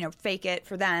trying to, fake it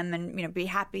for them and, be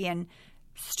happy and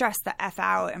stress the F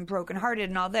out and brokenhearted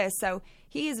and all this. So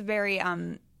he is very,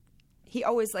 he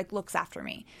always looks after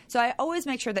me. So I always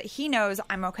make sure that he knows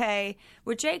I'm okay.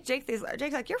 With Jake's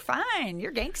like, you're fine.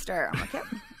 You're gangster. I'm like, yep.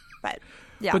 But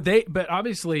yeah. But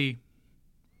obviously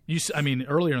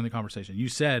earlier in the conversation, you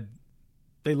said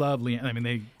they love Leanne. I mean,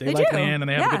 they like do. Leanne and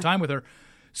they have a good time with her.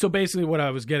 So basically, what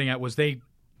I was getting at was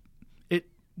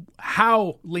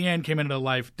how Leanne came into their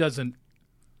life doesn't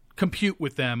compute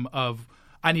with them. Of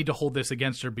I need to hold this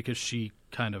against her because she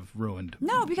kind of ruined.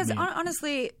 No, because me.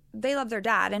 honestly, they love their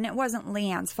dad, and it wasn't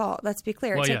Leanne's fault. Let's be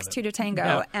clear. It takes two to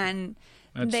tango, and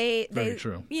they very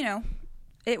true. You know,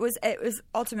 it was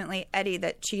ultimately Eddie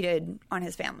that cheated on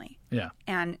his family. Yeah,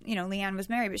 and you know, Leanne was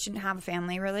married, but she didn't have a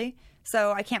family really.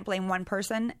 So I can't blame one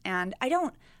person, and I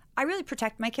really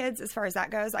protect my kids as far as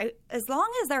that goes. As long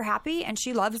as they're happy and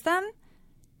she loves them,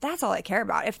 that's all I care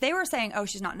about. If they were saying, "Oh,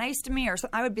 she's not nice to me," or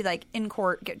something, I would be like in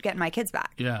court getting my kids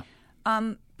back. Yeah.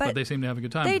 But they seem to have a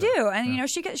good time. They with do, it. and you know,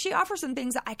 she offers some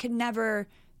things that I could never,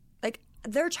 like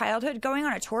their childhood, going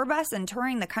on a tour bus and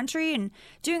touring the country and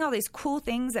doing all these cool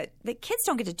things that the kids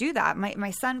don't get to do. That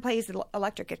my son plays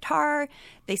electric guitar.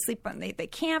 They sleep when they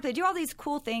camp. They do all these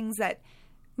cool things that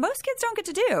most kids don't get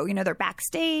to do. You know, they're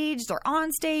backstage, they're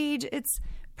on stage. It's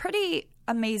pretty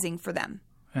amazing for them.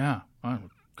 Yeah, I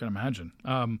can imagine.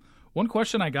 One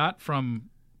question I got from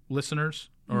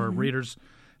listeners or readers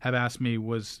have asked me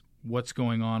was, what's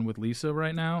going on with Lisa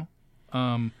right now?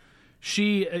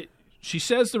 She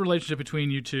says the relationship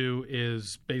between you two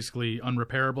is basically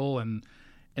unrepairable,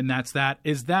 and that's that.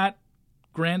 Is that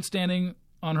grandstanding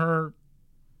on her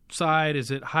side?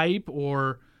 Is it hype,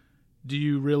 or do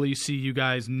you really see you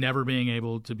guys never being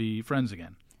able to be friends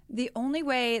again? The only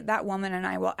way that woman and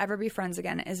I will ever be friends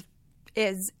again is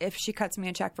if she cuts me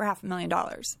a check for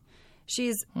 $500,000.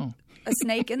 She's a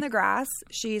snake in the grass.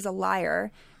 She's a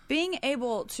liar. Being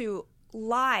able to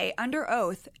lie under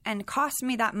oath and cost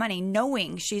me that money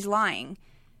knowing she's lying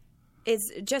is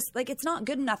just like, it's not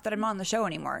good enough that I'm on the show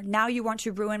anymore. Now you want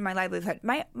to ruin my livelihood.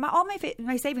 All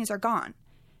my savings are gone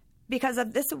because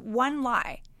of this one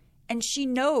lie. And she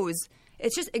knows.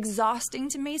 It's just exhausting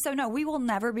to me. So no, we will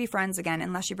never be friends again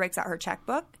unless she breaks out her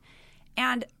checkbook.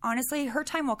 And honestly, her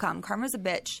time will come. Karma's a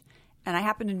bitch. And I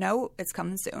happen to know it's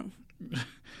coming soon.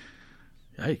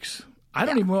 Yikes. I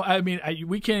don't even, I mean,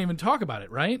 we can't even talk about it,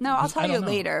 right? No, I'll tell you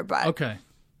later, but. Okay.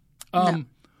 No.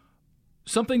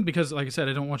 Something, because like I said,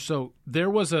 I don't watch, so there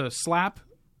was a slap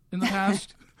in the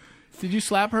past. Did you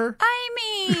slap her? I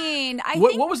mean,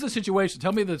 what was the situation?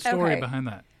 Tell me the story behind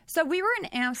that. So we were in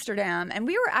Amsterdam, and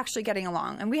we were actually getting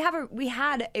along, and we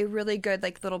had a really good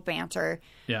like little banter.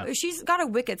 Yeah. She's got a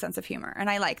wicked sense of humor, and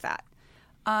I like that.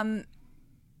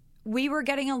 We were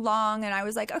getting along, and I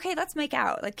was like, okay, let's make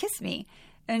out, like kiss me.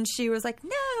 And she was like,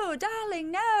 no,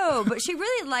 darling, no. But she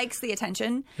really likes the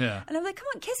attention. Yeah. And I'm like, come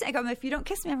on, kiss me. I go, if you don't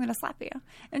kiss me, I'm going to slap you.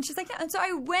 And she's like, no. And so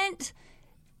I went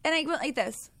like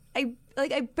this. I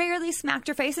barely smacked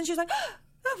her face, and she was like,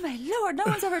 oh my Lord, no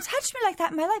one's ever touched me like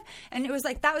that in my life. And it was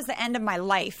like, that was the end of my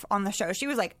life on the show. She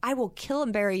was like, I will kill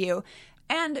and bury you.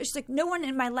 And she's like, no one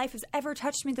in my life has ever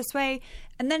touched me this way.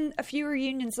 And then a few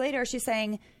reunions later, she's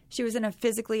saying she was in a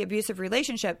physically abusive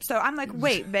relationship. So I'm like,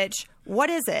 wait, bitch, what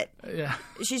is it? Yeah.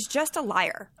 She's just a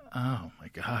liar. Oh, my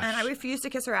gosh. And I refuse to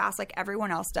kiss her ass like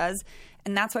everyone else does.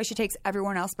 And that's why she takes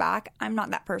everyone else back. I'm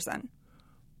not that person.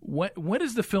 When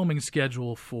is the filming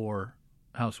schedule for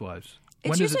Housewives?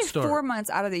 When It's does usually it start? 4 months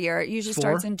out of the year. It usually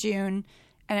starts in June,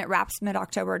 and it wraps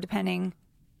mid-October, depending.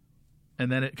 And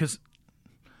then because,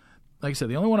 like I said,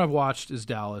 the only one I've watched is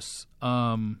Dallas.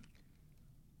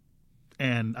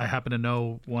 And I happen to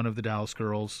know one of the Dallas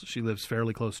girls. She lives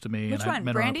fairly close to me. Which and I one?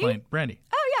 met her on a Brandi? plane. Brandi.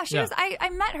 Oh, yeah. She was. I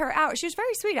met her out. She was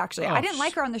very sweet, actually. Oh, I didn't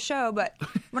like her on the show, but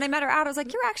when I met her out, I was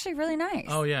like, you're actually really nice.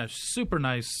 Oh, yeah. Super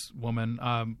nice woman.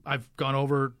 I've gone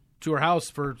over to her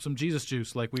house for some Jesus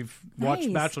juice. Like, we've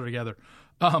watched Bachelor together.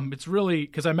 It's really,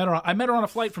 because I met her on a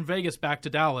flight from Vegas back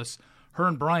to Dallas. Her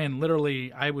and Brian,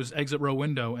 literally, I was exit row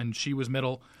window, and she was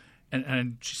middle,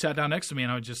 and she sat down next to me,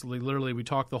 and I would just literally, we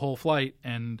talked the whole flight,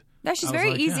 and no, she's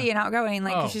very easy and outgoing.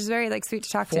 Like she's very like sweet to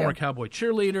talk to. Former cowboy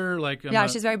cheerleader, like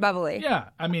she's very bubbly. Yeah,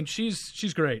 I mean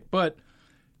she's great, but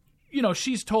you know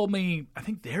she's told me I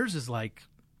think theirs is like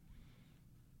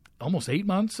almost 8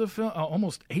 months of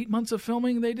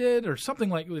filming they did or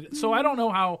something like. So I don't know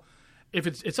how. If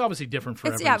it's obviously different for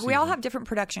every season. We all have different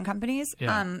production companies.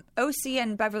 Yeah. OC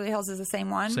and Beverly Hills is the same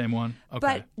one. Same one. Okay.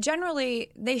 But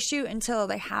generally, they shoot until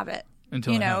they have it.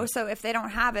 So if they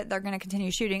don't have it, they're going to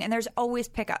continue shooting. And there's always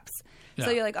pickups. Yeah.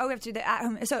 So you're like, oh, we have to do that at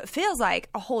home. So it feels like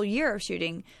a whole year of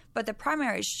shooting. But the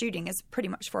primary shooting is pretty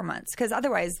much 4 months. Because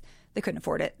otherwise, they couldn't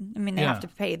afford it. I mean, they have to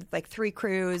pay like 3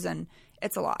 crews. And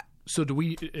it's a lot. So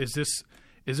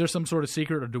is there some sort of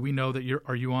secret, or do we know that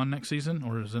are you on next season,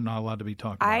 or is it not allowed to be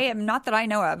talked about? I am not that I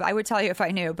know of. I would tell you if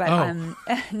I knew, but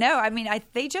no. I mean,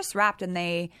 they just wrapped, and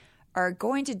they are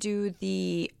going to do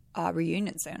the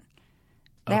reunion soon.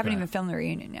 They haven't even filmed the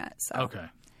reunion yet. So. Okay.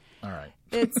 All right.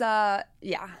 It's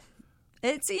yeah.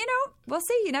 It's we'll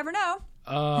see. You never know.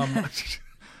 I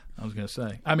was gonna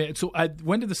say. I mean, so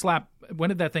when did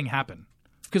that thing happen?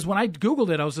 Because when I Googled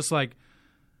it, I was just like,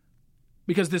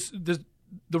 because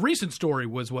the recent story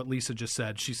was what Lisa just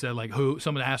said. She said like who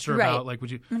someone asked her about like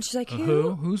would you and she's like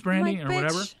who's Brandi like, or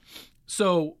whatever.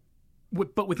 So,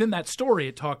 but within that story,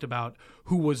 it talked about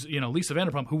who was Lisa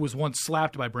Vanderpump, who was once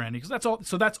slapped by Brandi. Because that's all.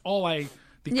 So that's all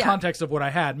the context of what I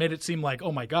had made it seem like,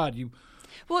 oh my God, you.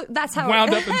 Well, that's how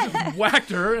wound up and whacked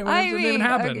her, and it didn't even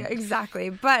happen. Okay, exactly.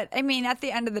 But I mean, at the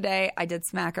end of the day, I did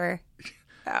smack her.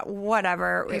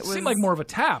 Whatever. It seemed like more of a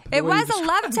tap. It was a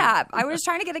love tap. I was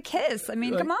trying to get a kiss. I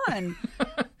mean, come on.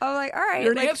 I was like, all right.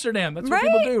 You're in Amsterdam. That's what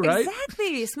people do, right?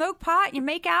 Exactly. You smoke pot, you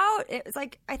make out. It was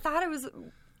like, I thought it was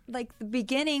like the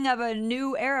beginning of a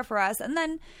new era for us. And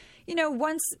then,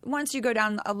 once you go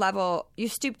down a level, you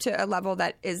stoop to a level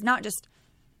that is not just,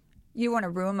 you want to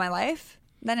ruin my life,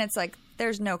 then it's like,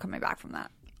 there's no coming back from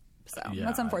that. So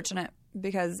that's unfortunate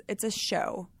because it's a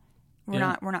show. We're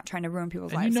not trying to ruin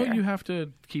people's lives. And you have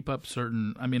to keep up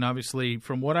certain. I mean, obviously,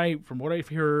 from what I've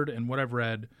heard and what I've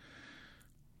read,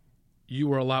 you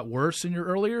were a lot worse in your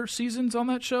earlier seasons on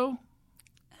that show.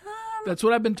 That's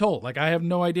what I've been told. Like, I have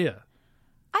no idea.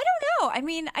 I don't know. I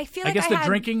mean, I feel like I guess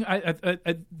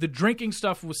the drinking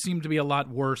stuff seemed to be a lot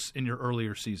worse in your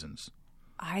earlier seasons.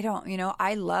 I don't.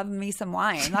 I love me some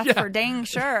wine. That's for dang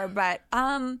sure. But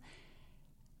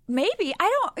maybe.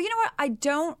 I don't. You know what? I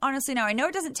don't honestly know. I know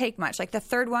it doesn't take much. Like the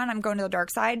third one, I'm going to the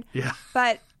dark side. Yeah.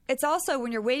 But it's also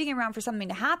when you're waiting around for something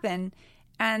to happen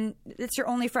and it's your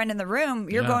only friend in the room,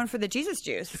 you're going for the Jesus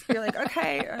juice. You're like,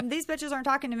 okay, these bitches aren't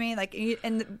talking to me. Like,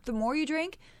 and the more you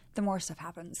drink, the more stuff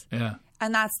happens. Yeah.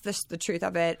 And that's the truth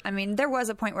of it. I mean, there was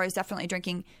a point where I was definitely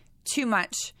drinking too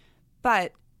much,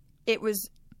 but it was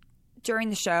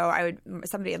during the show.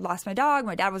 Somebody had lost my dog.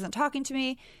 My dad wasn't talking to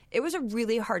me. It was a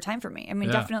really hard time for me. I mean,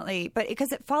 definitely, but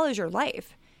because it follows your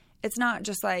life. It's not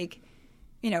just like,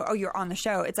 you're on the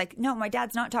show. It's like, no, my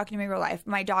dad's not talking to me in real life.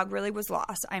 My dog really was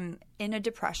lost. I'm in a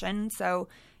depression. So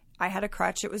I had a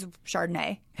crutch. It was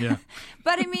Chardonnay. Yeah.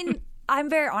 But I mean, I'm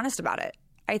very honest about it.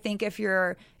 I think if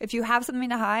you have something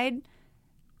to hide,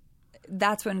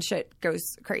 that's when shit goes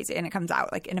crazy and it comes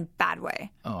out like in a bad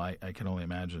way. Oh, I can only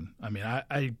imagine. I mean,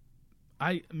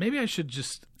 I maybe I should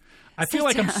just. I feel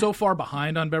like I'm so far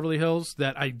behind on Beverly Hills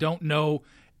that I don't know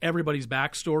everybody's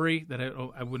backstory that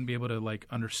I wouldn't be able to like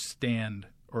understand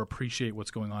or appreciate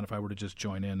what's going on if I were to just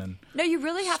join in and. No, you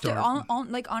really have to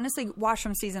honestly watch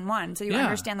from season 1 so you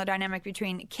understand the dynamic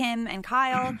between Kim and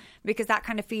Kyle because that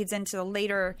kind of feeds into the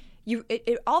later.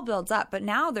 It all builds up, but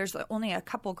now there's only a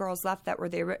couple girls left that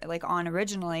were on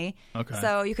originally. Okay.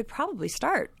 So you could probably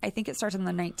start. I think it starts on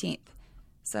the 19th.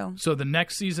 So the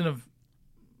next season of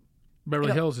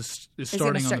Beverly Hills is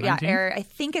starting on the 19th? Yeah, I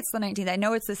think it's the 19th. I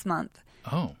know it's this month.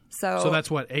 Oh. So that's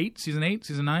what, 8? Season 8?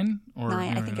 Season 9? Or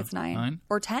 9. I think it's 9. 9?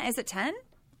 Or 10. Is it 10?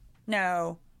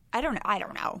 No. I don't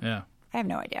know. Yeah. I have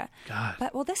no idea. God.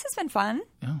 But, this has been fun.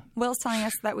 Yeah. Will's telling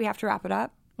us that we have to wrap it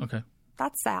up. Okay.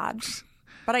 That's sad.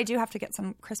 But I do have to get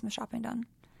some Christmas shopping done.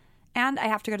 And I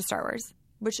have to go to Star Wars,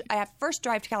 which I have first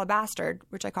drive to Calabastard,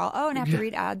 which I call, and I have to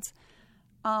read ads,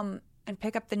 and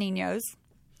pick up the Ninos.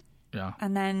 Yeah.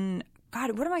 And then,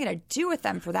 God, what am I going to do with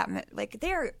them for that? Like,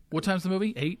 they're... What time's the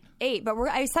movie? 8? 8, but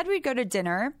I said we'd go to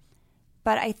dinner,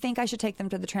 but I think I should take them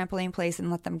to the trampoline place and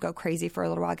let them go crazy for a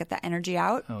little while, get that energy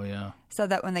out. Oh, yeah. So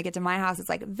that when they get to my house, it's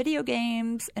like video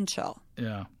games and chill.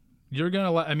 Yeah. You're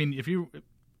going to I mean, if you're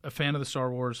a fan of the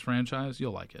Star Wars franchise,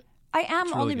 you'll like it. I am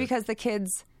really only good. because the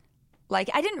kids... Like,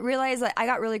 I didn't realize that I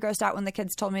got really grossed out when the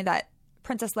kids told me that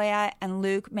Princess Leia and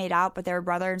Luke made out, but they were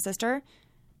brother and sister.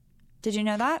 Did you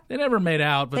know that? They never made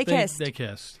out, but they kissed. They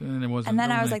kissed. And,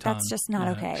 then I was like, that's just not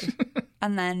okay.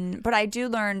 But I do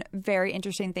learn very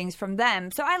interesting things from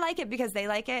them. So I like it because they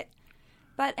like it.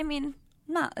 But, I mean,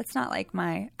 it's not like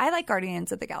I like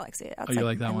Guardians of the Galaxy. That's you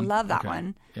like that one? I love that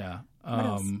one. Yeah.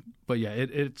 But yeah,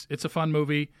 it's a fun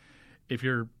movie. If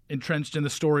you're entrenched in the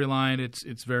storyline,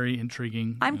 it's very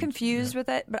intriguing. I'm confused with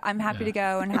it, but I'm happy to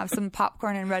go and have some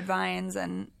popcorn and red vines.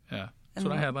 That's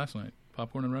what I had last night.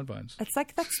 Popcorn and red vines. It's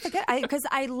like, that's the good, because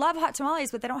I love hot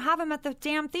tamales, but they don't have them at the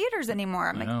damn theaters anymore.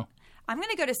 I'm know. I'm going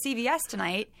to go to CVS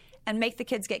tonight and make the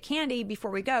kids get candy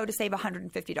before we go to save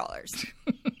 $150.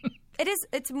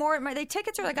 It's more, the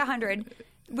tickets are like $100.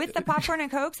 With the popcorn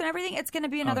and Cokes and everything, it's going to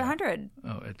be another $100.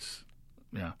 Oh, it's,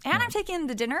 yeah. And I'm taking them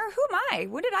to dinner. Who am I?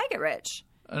 When did I get rich?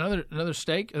 Another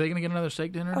steak? Are they going to get another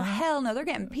steak dinner? Oh, hell no. They're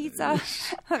getting pizza.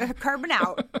 Carbon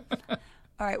out.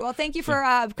 All right. Well, thank you for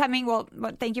coming. Well,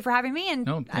 thank you for having me.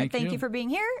 And thank you for being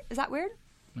here. Is that weird?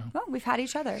 Well, we've had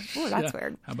each other. Ooh, that's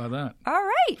weird. How about that? All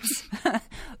right.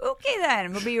 Okay,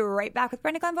 then. We'll be right back with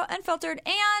Brandi Glanville Unfiltered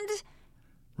and...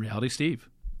 Reality Steve.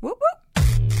 Whoop, whoop.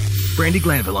 Brandi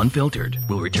Glanville Unfiltered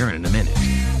will return in a minute.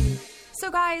 So,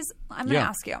 guys, I'm going to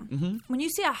ask you. When you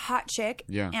see a hot chick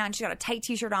and she's got a tight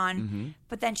T-shirt on,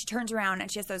 but then she turns around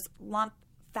and she has those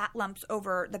fat lumps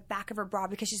over the back of her bra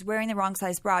because she's wearing the wrong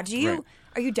size bra,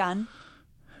 are you done?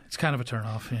 It's kind of a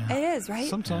turnoff, yeah. It is, right?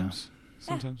 Sometimes.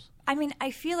 Sometimes. I mean,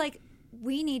 I feel like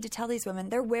we need to tell these women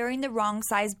they're wearing the wrong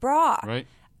size bra. Right.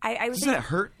 Doesn't it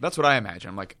hurt? That's what I imagine.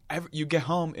 I'm like, you get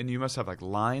home and you must have like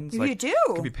lines. You do.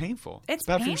 It could be painful. It's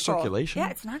bad painful. for your circulation. Yeah,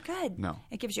 it's not good. No.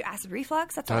 It gives you acid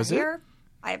reflux. That's Does what I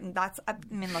it? hear. I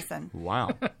mean, listen. Wow.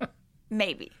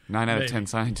 Maybe. 9 out of 10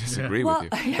 scientists agree with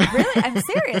you. Really? I'm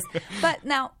serious. But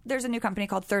now there's a new company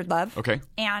called Third Love. Okay.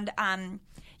 And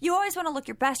you always want to look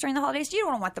your best during the holidays. You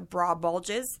don't want the bra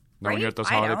bulges. Now, right? when you're at those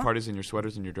holiday parties in your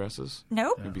sweaters and your dresses,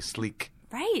 nope. You'd be sleek.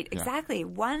 Right, exactly.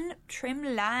 One trim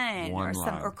line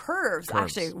or curves.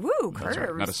 Actually. Woo, curves.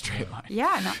 Right. Not a straight line.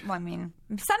 Yeah, I mean,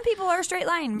 some people are straight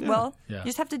line. Yeah. Well, you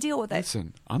just have to deal with it.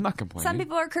 Listen, I'm not complaining. Some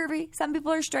people are curvy. Some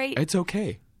people are straight. It's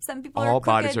okay. Some people all are crooked.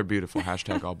 bodies are beautiful.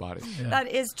 # all bodies. Yeah. That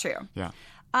is true. Yeah.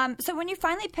 So when you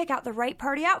finally pick out the right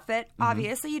party outfit,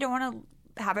 obviously you don't want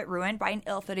to have it ruined by an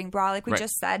ill-fitting bra like we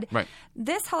just said. Right.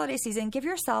 This holiday season, give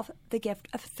yourself the gift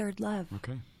of Third Love.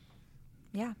 Okay.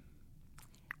 Yeah.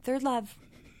 Third Love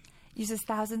uses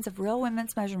thousands of real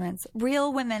women's measurements.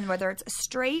 Real women, whether it's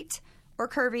straight or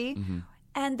curvy.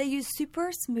 And they use super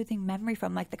smoothing memory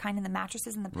foam, like the kind in the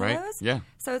mattresses and the pillows. Right. Yeah.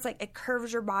 So it's like it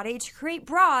curves your body to create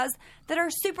bras that are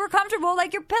super comfortable,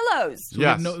 like your pillows.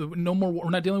 So no more. We're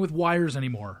not dealing with wires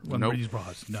anymore when we use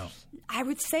bras. No. I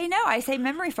would say no. I say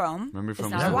memory foam. Memory foam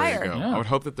is is not the way to wire. go. Yeah. I would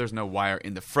hope that there's no wire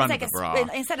in the front It's of the like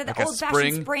bra. instead of the like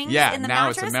old-fashioned springs in the now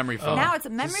mattress. it's a memory foam. Now it's a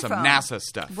memory This is foam. some NASA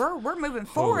stuff. We're moving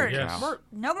forward. Yes.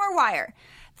 No more wire.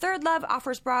 Third Love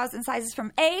offers bras in sizes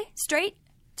from A, straight,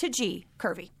 to G,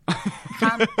 curvy.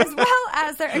 As well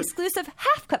as their exclusive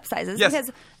half cup sizes. Yes.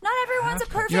 Because not everyone's a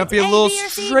perfect You might be a A, little B, or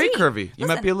C, straight D. curvy. You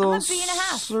might be a little I'm a B and a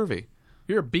half. slurvy.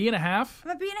 You're a B and a half?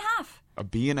 I'm a B and a half. A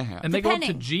B and a half. And they go up to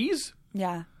Depending. G's?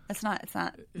 Yeah. It's not.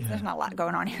 There's not a lot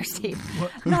going on here, Steve.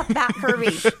 Not that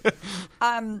curvy.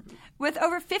 With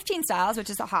over 15 styles, which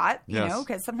is a hot, you know,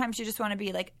 because sometimes you just want to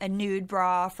be like a nude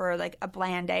bra for like a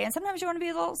bland day, and sometimes you want to be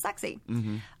a little sexy.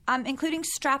 Including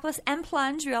strapless and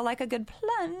plunge. We all like a good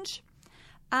plunge.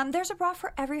 There's a bra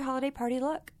for every holiday party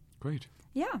look. Great.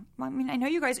 Yeah. Well, I mean, I know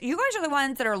you guys are the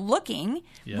ones that are looking.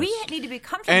 Yes. We need to be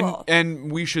comfortable.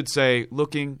 And we should say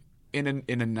looking in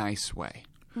a nice way.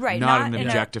 Right, not not an in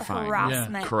objectifying. a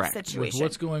harassment Correct. situation. With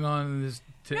what's going on in this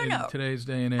in today's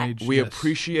day and age. We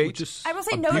appreciate I will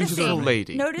say a beautiful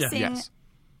lady. Noticing,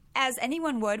 as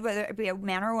anyone would, whether it be a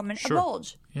man or a woman, a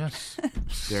bulge. Yes.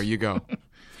 There you go.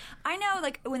 I know,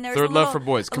 like, when there's Third a Love little, for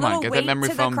boys. Come a on, little get that weight memory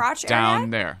to the foam crotch down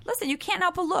area. there. Listen, you can't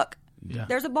help but look. Yeah.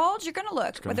 There's a bulge, you're going to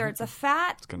look. Whether it's a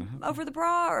fat over the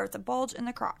bra or it's a bulge in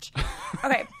the crotch.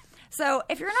 Okay, so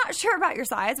if you're not sure about your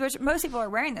size, which most people are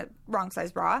wearing the wrong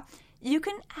size bra, you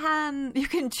can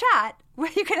chat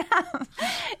with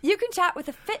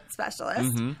a fit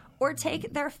specialist or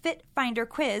take their Fit Finder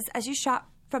quiz as you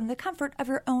shop from the comfort of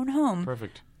your own home.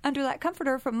 Perfect. Under that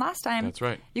comforter from last time. That's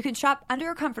right. You can shop under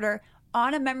your comforter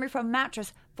on a memory foam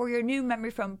mattress for your new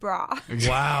memory foam bra.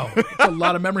 Wow. That's a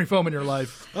lot of memory foam in your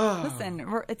life. Listen,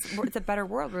 it's a better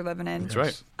world we're living in. That's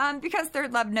right. Because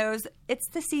Third Love knows it's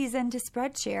the season to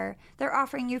spread cheer, they're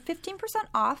offering you 15%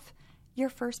 off your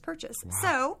first purchase. Wow.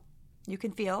 So you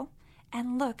can feel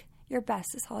and look your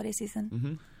best this holiday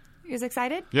season. You guys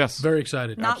excited? Yes. Very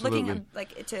excited. Not Absolutely. looking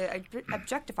like to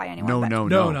objectify anyone. No, but no,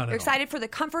 no. You're excited for the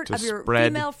comfort To of your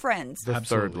spread female friends. The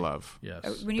Absolutely. Third Love.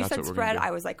 Yes. When you That's said what we're spread, gonna do.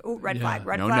 I was like, oh, red Yeah. flag,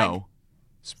 red No, flag. no.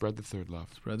 Spread the third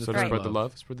love. Spread the so third to spread love. the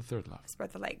love, spread the third love.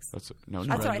 Spread the legs. That's That's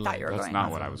what I thought you were That's going. not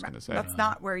what I was going to say. That's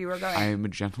not where you were going. I am a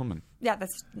gentleman. Yeah,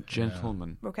 that's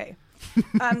Gentleman. okay.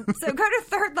 So go to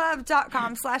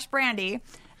thirdlove.com/Brandi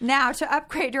now to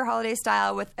upgrade your holiday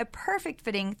style with a perfect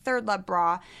fitting Third Love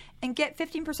bra and get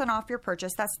 15% off your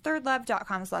purchase. That's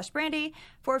thirdlove.com/Brandi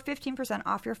for 15%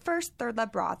 off your first Third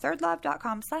Love bra.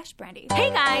 Thirdlove.com/Brandi. Hey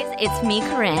guys, it's me,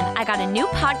 Corinne. I got a new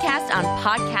podcast on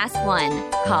Podcast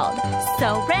One called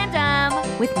So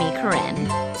Random with me, Corinne.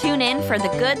 Tune in for the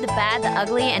good, the bad, the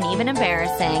ugly, and even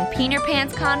embarrassing. Pee in your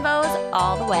pants convos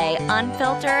all the way,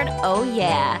 unfiltered, oh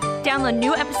yeah. Download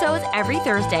new episodes every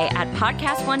Thursday at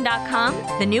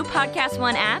podcastone.com, the new Podcast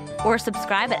One app, or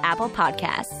subscribe at Apple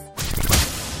Podcasts.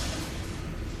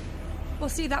 Well,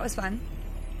 see, that was fun.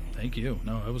 Thank you.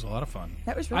 No, it was a lot of fun.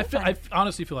 That was really fun. I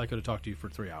honestly feel like I could have talked to you for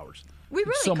 3 hours. We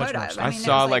really so much could more have. stuff. I mean,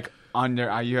 saw it was on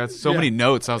there. You had so many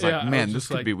notes. I was Yeah, like, I man, was this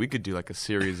just could be. We could do like a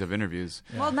series of interviews.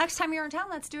 Well, next time you're in town,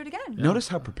 let's do it again. Notice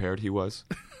how prepared he was.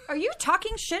 Are you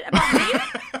talking shit about me?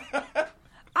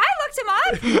 I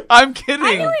looked him up. I'm kidding.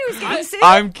 I knew he was getting sued.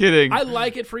 I'm kidding. I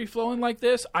like it free flowing like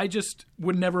this. I just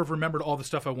would never have remembered all the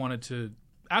stuff I wanted to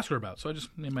ask her about. So I just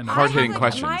named my notes. Hard-hitting I have,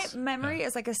 questions. My memory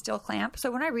is like a steel clamp.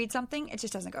 So when I read something, it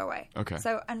just doesn't go away. Okay.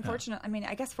 So unfortunately, I mean,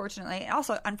 I guess fortunately, and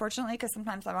also unfortunately, because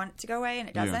sometimes I want it to go away and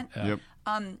it doesn't. Yep.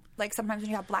 Like sometimes when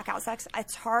you have blackout sex,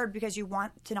 it's hard because you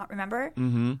want to not remember.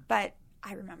 Mm-hmm. But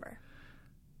I remember.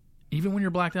 Even when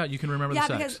you're blacked out, you can remember the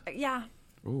sex.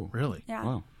 Ooh. Really? Yeah.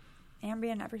 Wow.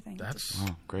 Ambient, everything. That's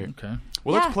great. Okay.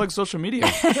 Well, let's plug social media.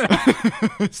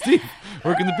 Steve,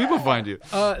 where can the people find you?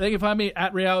 They can find me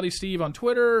at Reality Steve on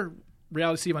Twitter,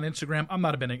 Reality Steve on Instagram. I'm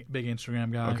not a big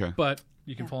Instagram guy, but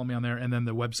you can follow me on there. And then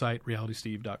the website,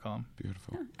 realitysteve.com.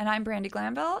 Beautiful. And I'm Brandi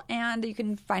Glanville, and you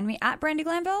can find me at Brandi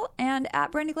Glanville and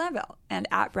at Brandi Glanville and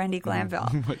at Brandi Glanville.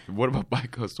 What about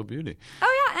Bicoastal Beauty?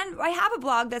 Oh, yeah, and I have a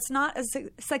blog that's not as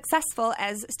successful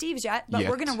as Steve's yet, but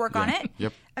we're going to work on it.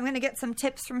 Yep. I'm going to get some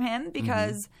tips from him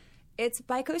because it's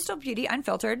Bicoastal Beauty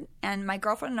Unfiltered, and my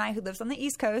girlfriend and I, who lives on the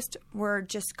East Coast, we're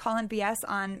just calling BS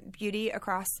on beauty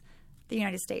across the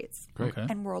United States. Great. Okay.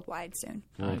 And worldwide soon.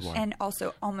 Worldwide. And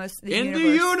also almost the in universe.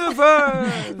 the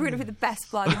universe! We're going to be the best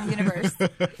blog in the universe.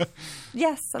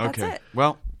 Yes, so that's it.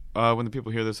 Well, when the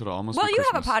people hear this, it'll almost be you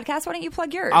have a Christmas. podcast. Why don't you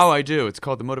plug yours? Oh, I do. It's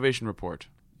called The Motivation Report.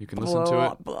 You can listen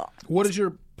to it. What is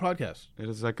your podcast? It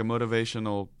is like a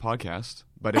motivational podcast,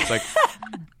 but it's like,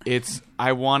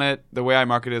 I want it, the way I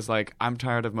market it is like, I'm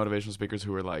tired of motivational speakers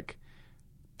who are like,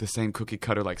 the same cookie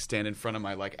cutter, like stand in front of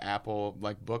my like Apple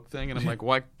like book thing, and I'm like,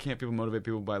 why can't people motivate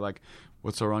people by like,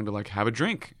 what's so wrong to like have a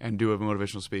drink and do a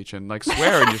motivational speech and like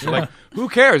swear and just like, who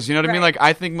cares? You know what I mean? Like,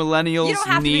 I think millennials you don't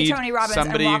have need to be Tony Robbins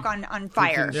somebody and walk on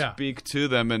fire. who can speak to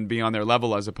them and be on their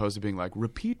level, as opposed to being like,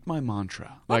 repeat my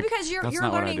mantra. Well, like, because you're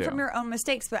learning from your own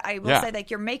mistakes, but I will say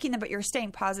like you're making them, but you're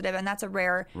staying positive, and that's a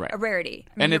rarity. I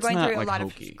mean, and you're it's going not through like a lot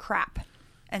hokey. of crap.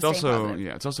 And It's also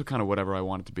positive. it's also kind of whatever I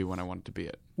want it to be when I want it to be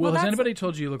it. Well, has anybody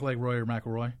told you look like Rory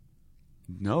McIlroy?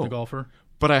 No. The golfer?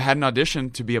 But I had an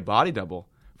audition to be a body double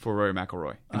for Rory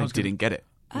McIlroy, and I didn't get it.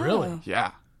 Really?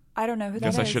 Yeah. I don't know who that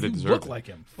is. Guess I should have You deserved look it. like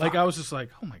him. Like, I was just like,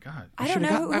 oh my God. I don't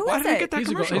know. Who why was did I it? get that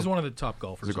commercial? He's one of the top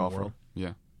golfers He's a golfer. in the world.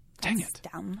 Yeah. Dang it.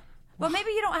 Dumb. Well, maybe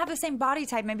you don't have the same body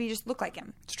type. Maybe you just look like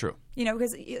him. It's true. You know,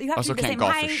 because you have Also to be the can't same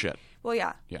golf for height. shit. Well,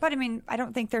 yeah. Yeah. But I mean, I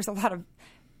don't think there's a lot of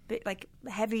like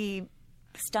heavy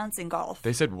stunts in golf.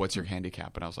 They said, "What's your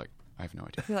handicap?" And I was like, "I have no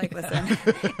idea." You're like, listen,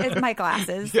 it's my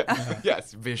glasses.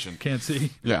 Yes, vision. Can't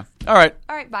see. Yeah. All right.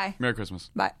 All right, bye. Merry Christmas.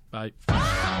 Bye. Bye.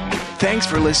 Thanks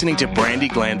for listening to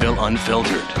Brandi Glanville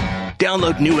Unfiltered.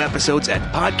 Download new episodes at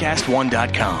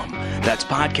podcastone.com. That's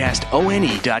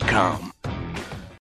podcastone.com.